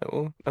 Yeah,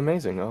 well,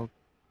 amazing.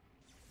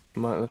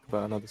 Might look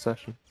about another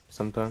session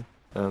sometime.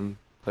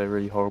 Play a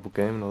really horrible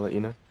game and I'll let you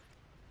know.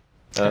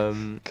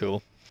 Um,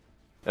 cool.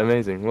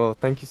 Amazing. Well,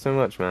 thank you so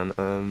much,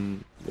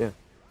 man. Yeah,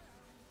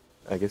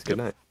 I guess good Yep.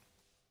 night.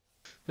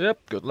 Yep.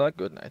 Good luck.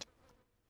 Good night.